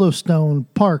for Yellowstone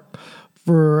Park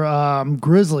for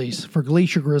grizzlies, for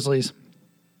glacier grizzlies.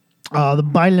 The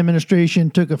Biden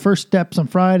administration took a first steps on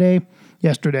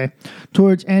yesterday,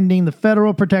 towards ending the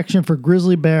federal protection for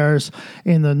grizzly bears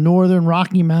in the northern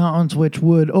Rocky Mountains, which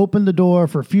would open the door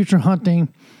for future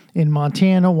hunting in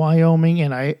Montana, Wyoming,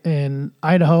 and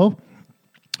Idaho.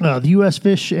 The U.S.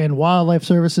 Fish and Wildlife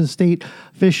Services state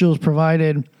officials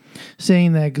provided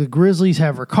saying that the grizzlies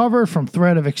have recovered from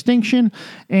threat of extinction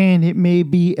and it may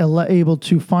be able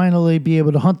to finally be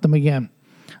able to hunt them again.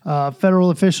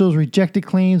 Federal officials rejected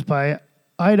claims by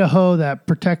Idaho that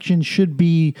protection should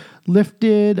be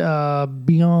lifted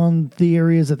beyond the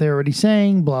areas that they're already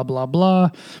saying, blah, blah, blah.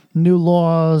 New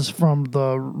laws from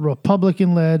the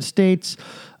Republican-led states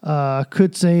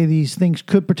could say these things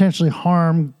could potentially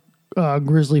harm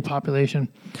grizzly population.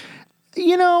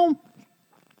 You know,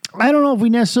 I don't know if we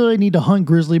necessarily need to hunt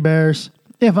grizzly bears,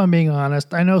 if I'm being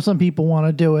honest. I know some people want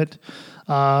to do it.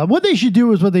 What they should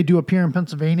do is what they do up here in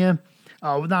Pennsylvania.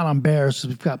 Not on bears, because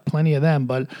we've got plenty of them,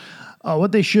 but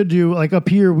what they should do, like up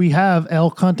here, we have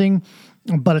elk hunting,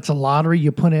 but it's a lottery.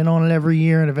 You put in on it every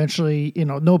year, and eventually,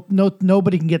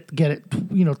 nobody can get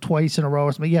it, twice in a row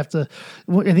or something. You have to,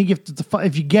 I think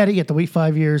if you get it, you have to wait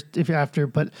 5 years if you're after.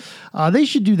 But they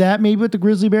should do that maybe with the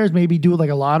grizzly bears. Maybe do it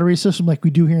like a lottery system, like we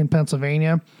do here in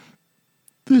Pennsylvania.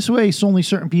 This way, so only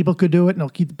certain people could do it, and it'll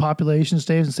keep the population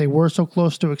stable and say we're so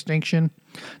close to extinction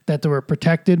that they were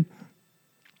protected.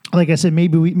 Like I said,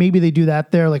 maybe they do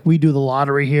that there, like we do the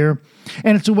lottery here,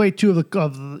 and it's a way too of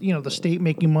the state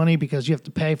making money because you have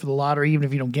to pay for the lottery even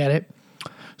if you don't get it.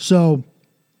 So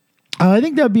I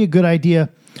think that would be a good idea,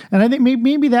 and I think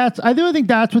maybe I think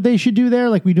that's what they should do there,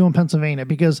 like we do in Pennsylvania,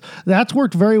 because that's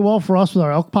worked very well for us with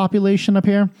our elk population up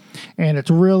here, and it's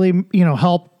really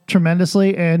helped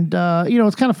tremendously, and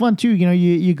it's kind of fun too.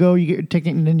 You go, you get your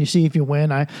ticket, and then you see if you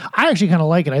win. I actually kind of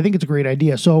like it. I think it's a great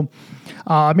idea. So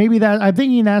maybe I'm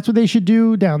thinking that's what they should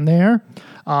do down there.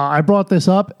 I brought this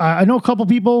up. I know a couple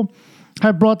people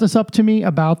have brought this up to me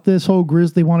about this whole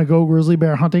they want to go grizzly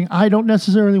bear hunting. I don't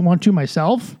necessarily want to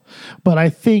myself, but I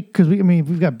think because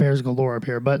we've got bears galore up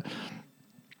here, but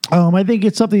I think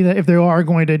it's something that if they are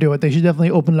going to do it, they should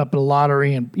definitely open it up at a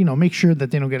lottery and make sure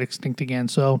that they don't get extinct again.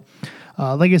 So.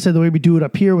 Like I said, the way we do it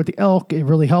up here with the elk, it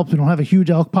really helps. We don't have a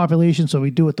huge elk population, so we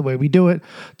do it the way we do it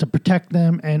to protect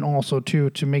them and also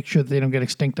to make sure that they don't get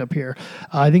extinct up here.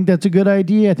 I think that's a good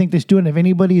idea. I think they should do it. If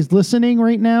anybody's listening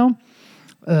right now,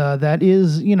 that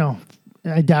is,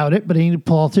 I doubt it, but any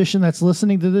politician that's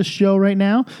listening to this show right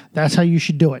now, that's how you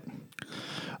should do it.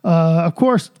 Of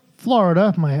course,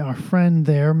 Florida, our friend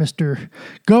there, Mr.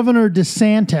 Governor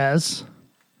DeSantis,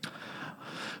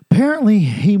 apparently,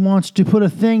 he wants to put a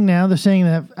thing now. They're saying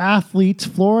that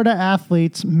Florida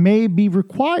athletes may be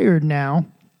required now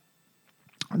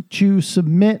to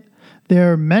submit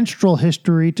their menstrual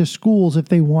history to schools if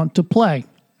they want to play.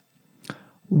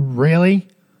 Really?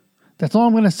 That's all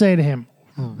I'm going to say to him.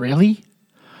 Really?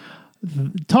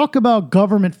 Talk about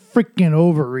government freaking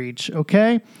overreach,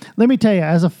 okay? Let me tell you,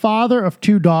 as a father of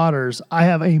 2 daughters, I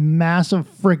have a massive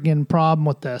freaking problem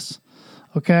with this,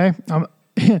 okay?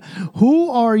 Who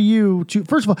are you to,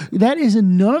 first of all, that is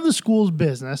none of the school's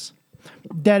business.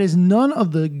 That is none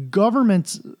of the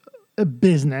government's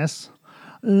business.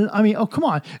 Come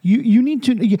on. You need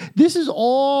to, this is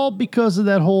all because of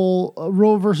that whole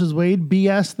Roe versus Wade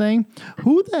BS thing.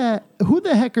 Who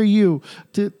the heck are you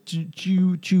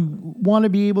to want to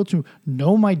be able to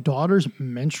know my daughter's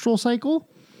menstrual cycle?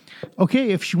 Okay,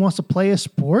 if she wants to play a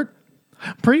sport,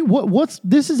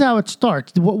 this is how it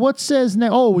starts. What says now?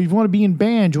 Oh, you want to be in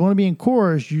band, you want to be in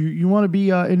chorus, you want to be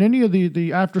in any of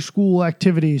the after school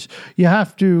activities. You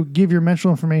have to give your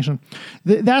menstrual information.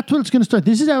 That's what it's going to start.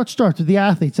 This is how it starts with the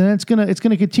athletes, and it's going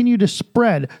to continue to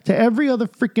spread to every other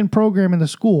freaking program in the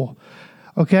school.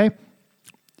 Okay.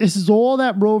 This is all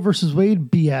that Roe versus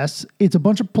Wade BS. It's a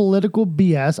bunch of political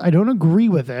BS. I don't agree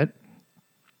with it.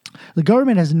 The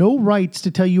government has no rights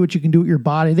to tell you what you can do with your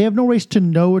body. They have no rights to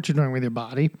know what you're doing with your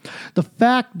body. The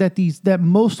fact that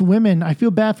most women, I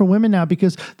feel bad for women now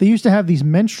because they used to have these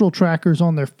menstrual trackers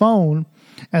on their phone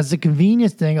as a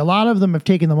convenience thing. A lot of them have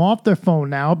taken them off their phone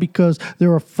now because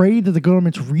they're afraid that the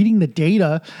government's reading the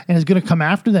data and is going to come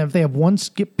after them if they have one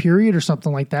skip period or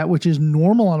something like that, which is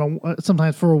normal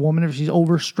sometimes for a woman if she's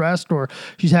overstressed or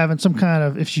she's having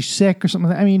if she's sick or something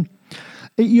like that.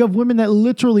 You have women that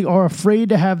literally are afraid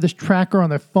to have this tracker on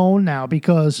their phone now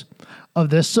because of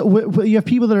this. So you have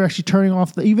people that are actually turning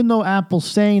off even though Apple's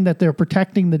saying that they're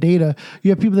protecting the data,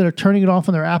 you have people that are turning it off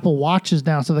on their Apple Watches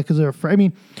now, so that because they're afraid. I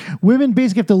mean, women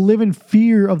basically have to live in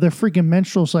fear of their freaking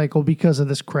menstrual cycle because of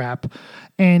this crap,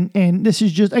 and this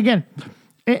is just again,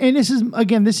 and this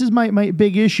is my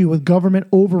big issue with government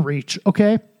overreach.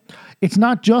 Okay, it's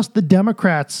not just the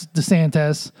Democrats,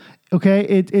 DeSantis. Okay,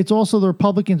 it's also the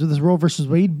Republicans with this Roe versus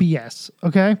Wade BS.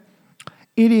 Okay,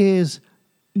 it is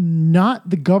not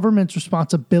the government's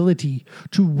responsibility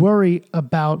to worry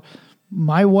about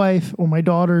my wife or my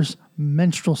daughter's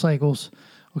menstrual cycles.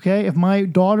 Okay, if my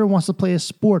daughter wants to play a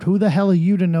sport, who the hell are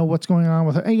you to know what's going on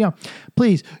with her? Hey,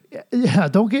 please,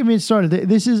 don't get me started.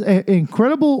 This is an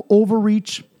incredible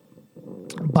overreach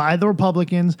by the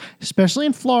Republicans, especially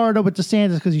in Florida with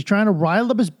DeSantis, because he's trying to rile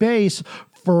up his base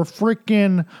for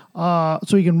freaking,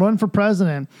 so he can run for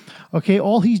president. Okay,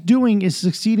 all he's doing is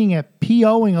succeeding at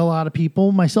POing a lot of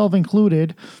people, myself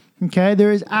included. Okay,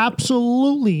 there is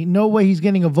absolutely no way he's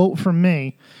getting a vote from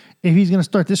me if he's going to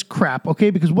start this crap.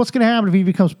 Okay, because what's going to happen if he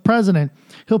becomes president?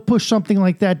 He'll push something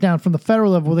like that down from the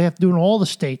federal level where they have to do it in all the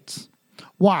states.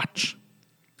 Watch.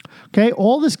 Okay,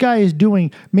 all this guy is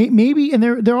doing, maybe, and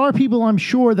there are people I'm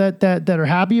sure that are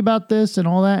happy about this and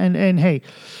all that. And hey,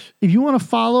 if you want to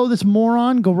follow this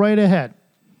moron, go right ahead.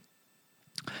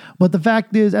 But the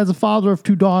fact is, as a father of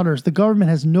 2 daughters, the government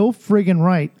has no friggin'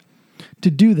 right to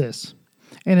do this,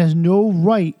 and has no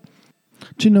right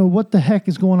to know what the heck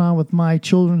is going on with my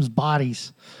children's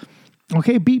bodies.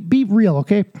 Okay, be real.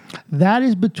 Okay, that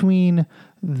is between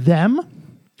them,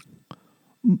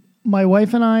 my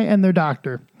wife and I, and their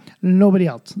doctor. Nobody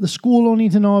else. The school don't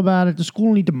need to know about it. The school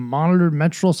don't need to monitor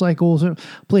menstrual cycles.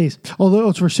 Please, although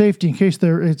it's for safety, in case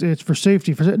it's for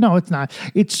safety. No, it's not.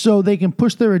 It's so they can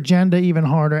push their agenda even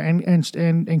harder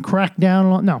and crack down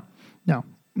on. No,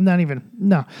 not even.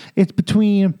 No, it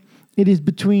is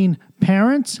between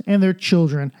parents and their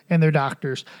children and their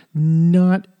doctors,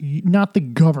 not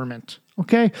the government,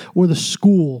 okay, or the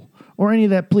school or any of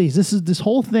that. Please, this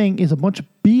whole thing is a bunch of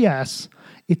BS.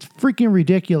 It's freaking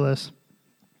ridiculous.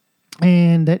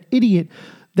 And that idiot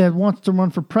that wants to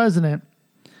run for president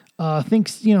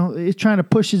thinks, is trying to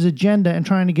push his agenda and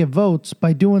trying to get votes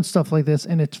by doing stuff like this.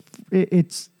 And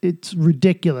it's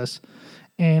ridiculous.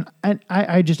 And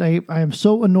I am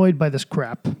so annoyed by this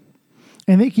crap.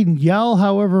 And they can yell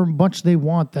however much they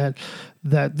want that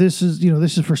this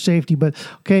is for safety. But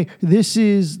okay, this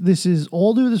is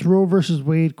all due to this Roe versus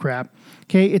Wade crap.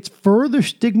 Okay, it further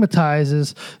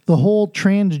stigmatizes the whole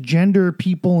transgender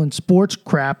people in sports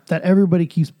crap that everybody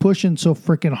keeps pushing so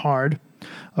freaking hard.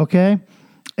 Okay,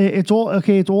 it's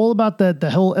all about the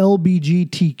whole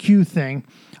LGBTQ thing.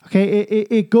 Okay,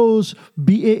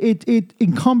 it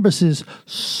encompasses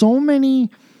so many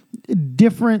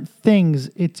different things.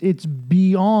 It's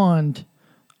beyond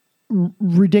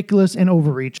ridiculous and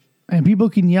overreach. And people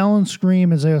can yell and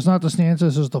scream and say, it's not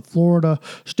DeSantis, it's the Florida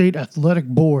State Athletic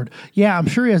Board. Yeah, I'm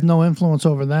sure he has no influence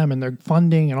over them and their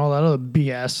funding and all that other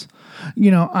BS.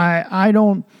 I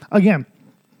don't, again,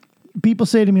 people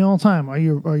say to me all the time, are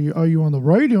you on the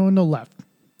right or on the left?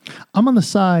 I'm on the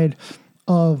side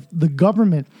of the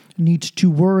government needs to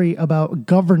worry about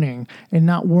governing and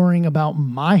not worrying about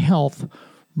my health,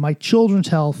 my children's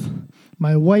health,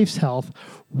 my wife's health,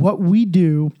 what we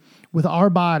do with our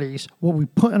bodies, what we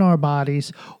put in our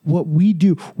bodies, what we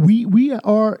do. We have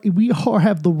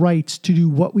the rights to do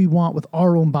what we want with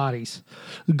our own bodies.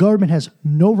 The government has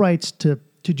no rights to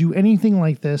do anything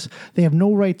like this. They have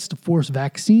no rights to force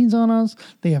vaccines on us.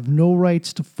 They have no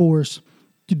rights to force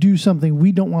to do something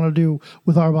we don't want to do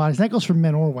with our bodies. That goes for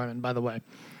men or women, by the way.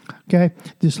 Okay?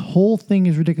 This whole thing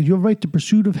is ridiculous. You have a right to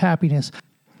pursuit of happiness.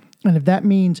 And if that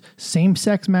means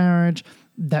same-sex marriage,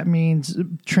 that means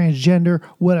transgender,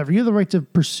 whatever. You have the right to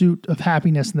pursuit of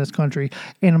happiness in this country.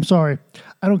 And I'm sorry,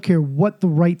 I don't care what the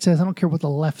right says. I don't care what the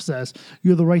left says.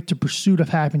 You have the right to pursuit of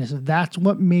happiness. If that's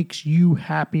what makes you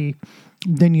happy,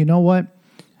 then you know what?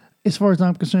 As far as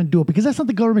I'm concerned, do it. Because that's not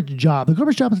the government's job. The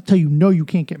government's job is to tell you, no, you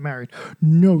can't get married.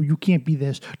 No, you can't be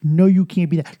this. No, you can't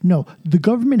be that. No, the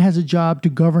government has a job to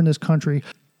govern this country,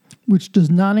 which does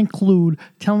not include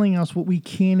telling us what we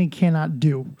can and cannot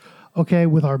do. Okay,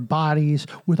 with our bodies,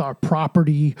 with our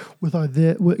property, with our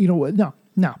no.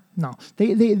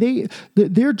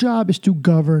 Their job is to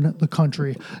govern the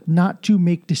country, not to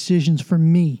make decisions for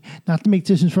me, not to make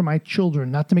decisions for my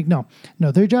children, no.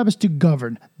 Their job is to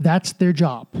govern. That's their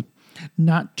job,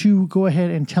 not to go ahead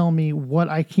and tell me what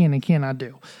I can and cannot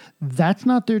do. That's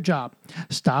not their job.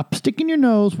 Stop sticking your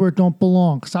nose where it don't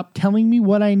belong. Stop telling me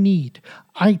what I need.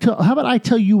 How about I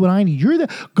tell you what I need? You're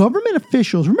the government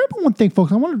officials. Remember one thing,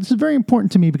 folks. This is very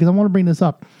important to me because I want to bring this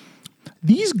up.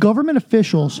 These government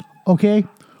officials okay,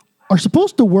 are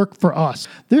supposed to work for us.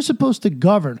 They're supposed to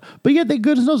govern. But yet, they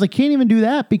goodness knows they can't even do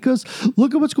that because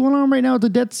look at what's going on right now with the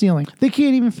debt ceiling. They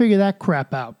can't even figure that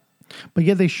crap out. But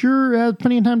yet they sure have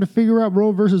plenty of time to figure out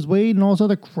Roe versus Wade and all this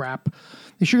other crap.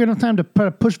 They sure got enough time to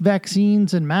push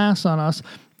vaccines and masks on us.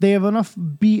 They have enough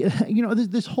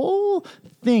this whole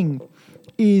thing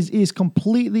is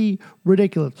completely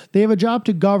ridiculous. They have a job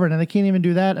to govern, and they can't even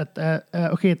do that at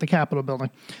the Capitol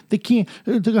building. They can't.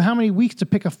 It took how many weeks to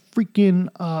pick a freaking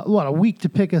a week to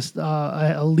pick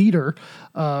a leader,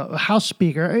 a House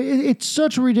Speaker. It's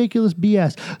such ridiculous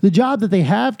BS. The job that they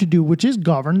have to do, which is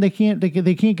govern, they can't get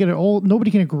it all. Nobody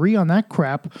can agree on that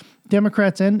crap.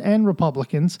 Democrats and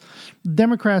Republicans.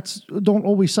 Democrats don't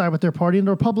always side with their party, and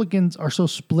the Republicans are so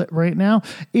split right now.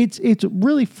 It's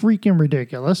really freaking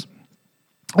ridiculous.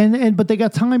 But they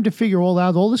got time to figure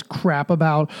all this crap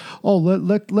about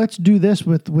let's do this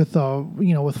with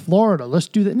Florida. Let's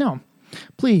do that. No,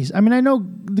 please. I mean, I know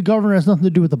the governor has nothing to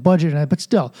do with the budget, but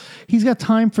still, he's got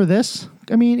time for this.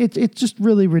 I mean, it's just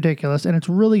really ridiculous, and it's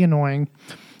really annoying.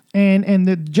 And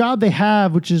the job they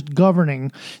have, which is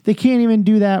governing, they can't even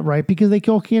do that right because they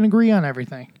all can't agree on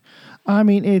everything. I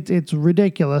mean, it's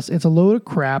ridiculous. It's a load of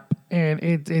crap, and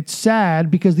it's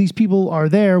sad because these people are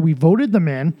there. We voted them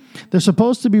in. They're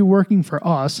supposed to be working for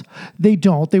us. They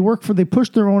don't. They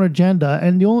push their own agenda,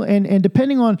 and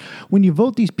depending on when you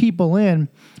vote these people in,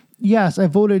 yes, I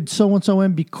voted so-and-so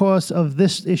in because of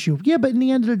this issue. Yeah, but in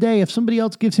the end of the day, if somebody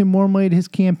else gives him more money to his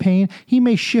campaign, he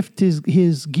may shift his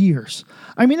gears.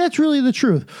 I mean, that's really the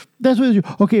truth. That's what they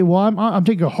do. Okay, well, I'm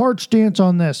taking a hard stance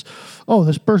on this. Oh,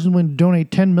 this person would donate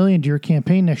 $10 million to your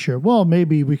campaign next year. Well,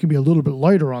 maybe we could be a little bit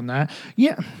lighter on that.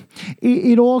 Yeah,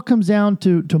 it all comes down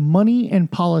to money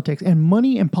and politics. And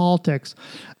money and politics.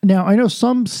 Now, I know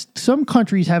some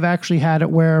countries have actually had it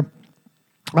where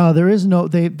there is no,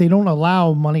 they don't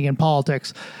allow money in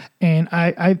politics, and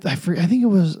I think it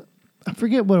was, I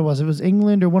forget what it was. It was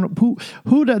England or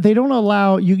who they don't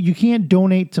allow you can't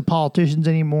donate to politicians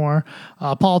anymore.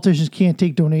 Politicians can't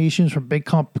take donations from big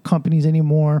companies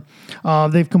anymore.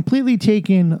 They've completely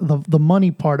taken the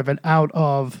money part of it out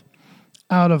of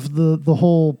the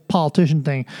whole politician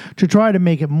thing to try to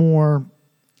make it more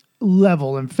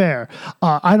level and fair.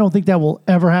 I don't think that will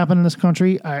ever happen in this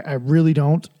country. I really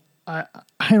don't.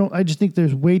 I just think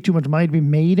there's way too much money to be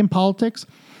made in politics,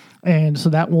 and so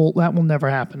that will never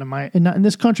happen in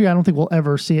this country. I don't think we'll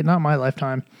ever see it, not in my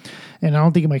lifetime, and I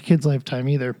don't think in my kids' lifetime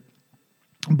either.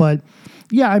 But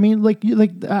yeah, I mean,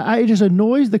 it just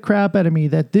annoys the crap out of me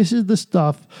that this is the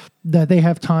stuff that they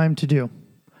have time to do.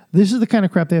 This is the kind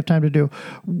of crap they have time to do.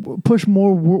 Push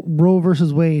more Roe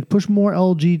versus Wade. Push more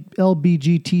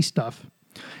LBGT stuff.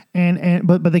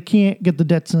 But they can't get the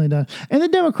debt ceiling done. And the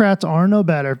Democrats are no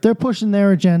better. They're pushing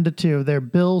their agenda too, their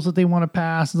bills that they want to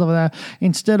pass and stuff like that,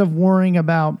 instead of worrying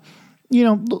about,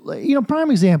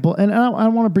 prime example. And I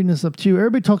want to bring this up too.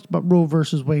 Everybody talks about Roe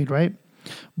versus Wade, right?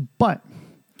 But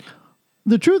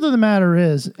the truth of the matter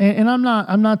is, and I'm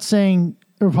not saying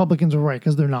Republicans are right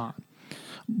because they're not,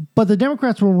 but the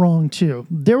Democrats were wrong too.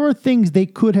 There were things they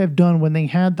could have done when they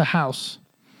had the House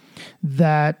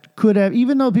that could have,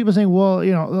 even though people are saying, well, a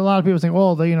lot of people are saying,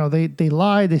 oh, they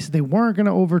lied. They said they weren't going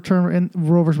to overturn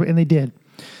Roe versus Wade, and they did.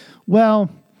 Well,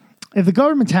 if the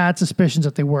government had suspicions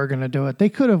that they were going to do it, they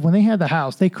could have, when they had the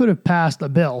House, they could have passed a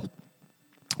bill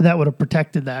that would have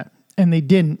protected that, and they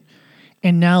didn't.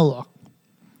 And now look,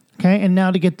 okay, and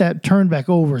now to get that turned back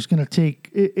over is going to take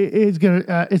it's going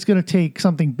to take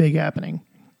something big happening.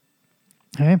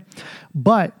 Okay,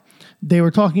 but they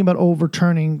were talking about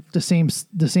overturning the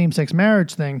same-sex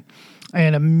marriage thing,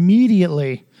 and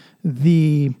immediately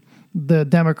the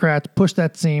Democrats pushed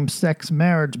that same-sex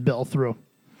marriage bill through.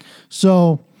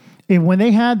 So when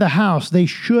they had the House, they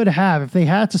should have, if they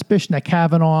had suspicion that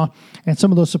Kavanaugh and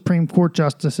some of those Supreme Court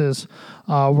justices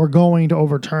were going to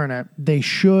overturn it, they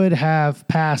should have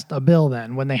passed a bill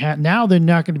then. Now they're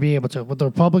not going to be able to. With the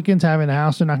Republicans having the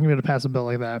House, they're not going to be able to pass a bill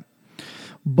like that.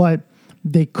 But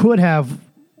they could have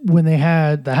when they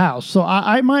had the House. So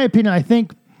my opinion, I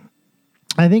think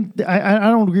I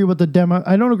don't agree with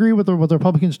I don't agree with the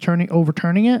Republicans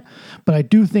overturning it, but I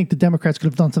do think the Democrats could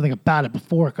have done something about it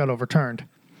before it got overturned.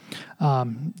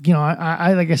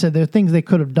 I like I said, there are things they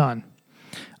could have done,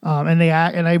 and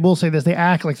I will say this: they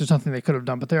act like there's nothing they could have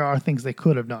done, but there are things they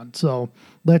could have done. So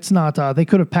let's not. They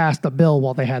could have passed a bill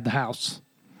while they had the House.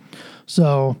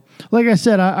 So, like I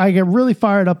said, I get really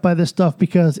fired up by this stuff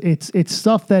because it's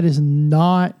stuff that is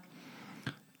not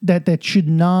that should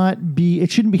not be. It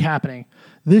shouldn't be happening.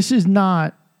 This is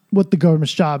not what the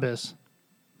government's job is.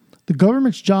 The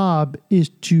government's job is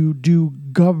to do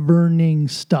governing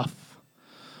stuff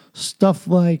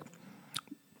like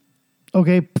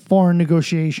Okay, foreign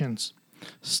negotiations,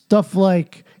 stuff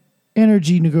like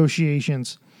energy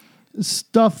negotiations,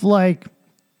 stuff like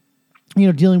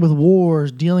dealing with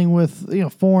wars, dealing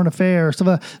with foreign affairs, stuff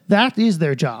like that is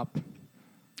their job.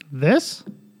 This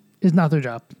is not their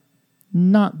job.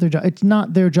 Not their job. It's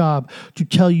not their job to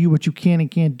tell you what you can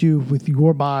and can't do with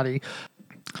your body.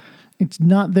 It's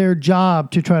not their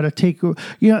job to try to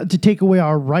take away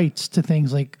our rights to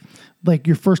things like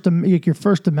your First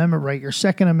Amendment right, your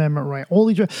Second Amendment right. All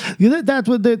these, that's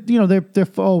what they're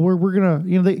we're gonna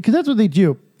because that's what they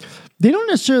do. They don't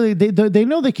necessarily they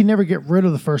know they can never get rid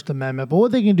of the First Amendment, but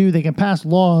what they can do, they can pass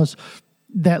laws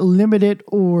that limit it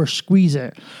or squeeze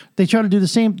it. They try to do the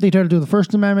same. They try to do the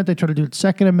First Amendment. They try to do the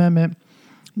Second Amendment.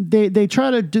 They try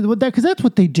to do that because that's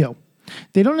what they do.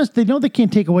 They know they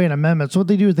can't take away an amendment. So what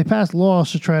they do is they pass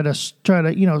laws to try to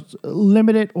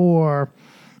limit it or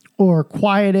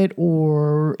quiet it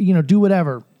or do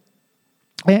whatever.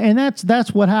 And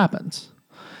that's what happens.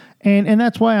 And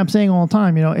that's why I'm saying all the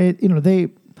time,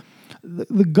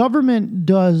 the government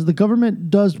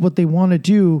does what they want to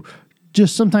do.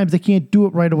 Just sometimes they can't do it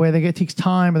right away. It takes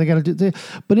time, or they got to do.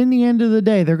 But in the end of the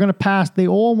day, they're going to pass. They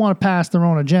all want to pass their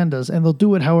own agendas, and they'll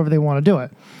do it however they want to do it.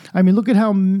 I mean, look at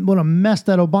what a mess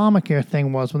that Obamacare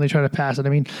thing was when they tried to pass it. I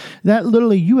mean, that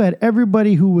literally you had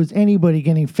everybody who was anybody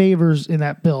getting favors in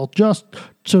that bill just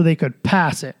so they could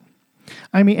pass it.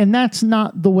 I mean, and that's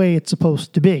not the way it's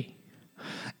supposed to be.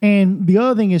 And the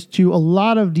other thing is, too, a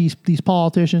lot of these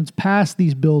politicians pass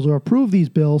these bills or approve these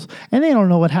bills, and they don't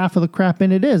know what half of the crap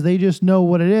in it is. They just know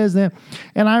what it is. And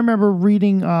I remember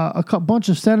reading a bunch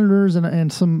of senators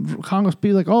and some Congress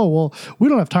people like, oh, well, we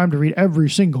don't have time to read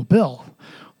every single bill.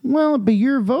 Well, but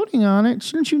you're voting on it.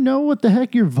 Shouldn't you know what the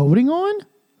heck you're voting on?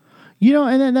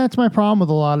 And then that's my problem with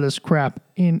a lot of this crap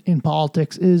in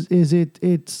politics is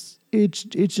it's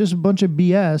just a bunch of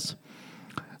BS.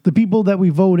 The people that we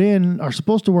vote in are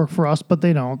supposed to work for us, but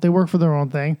they don't. They work for their own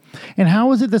thing. And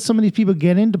how is it that some of these people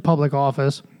get into public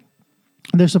office?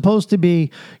 They're supposed to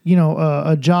be,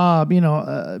 a job,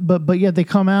 but yet they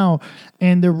come out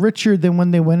and they're richer than when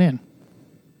they went in.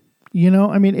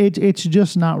 I mean, it's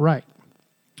just not right.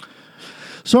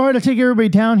 Sorry to take everybody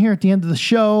down here at the end of the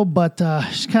show, but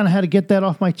just kind of had to get that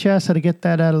off my chest, had to get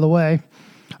that out of the way.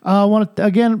 I want to,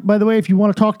 again, by the way, if you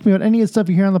want to talk to me about any of the stuff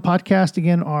you hear on the podcast,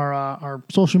 again, our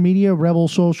social media,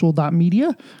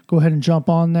 rebelsocial.media. Go ahead and jump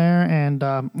on there. And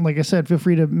like I said, feel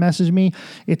free to message me.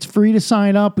 It's free to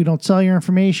sign up. We don't sell your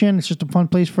information. It's just a fun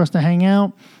place for us to hang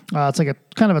out. It's like a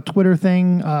kind of a Twitter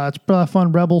thing. It's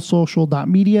fun,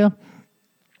 rebelsocial.media.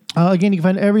 Again, you can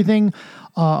find everything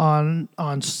on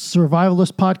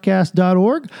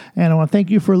survivalistpodcast.org. And I want to thank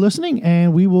you for listening,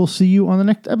 and we will see you on the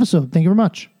next episode. Thank you very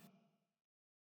much.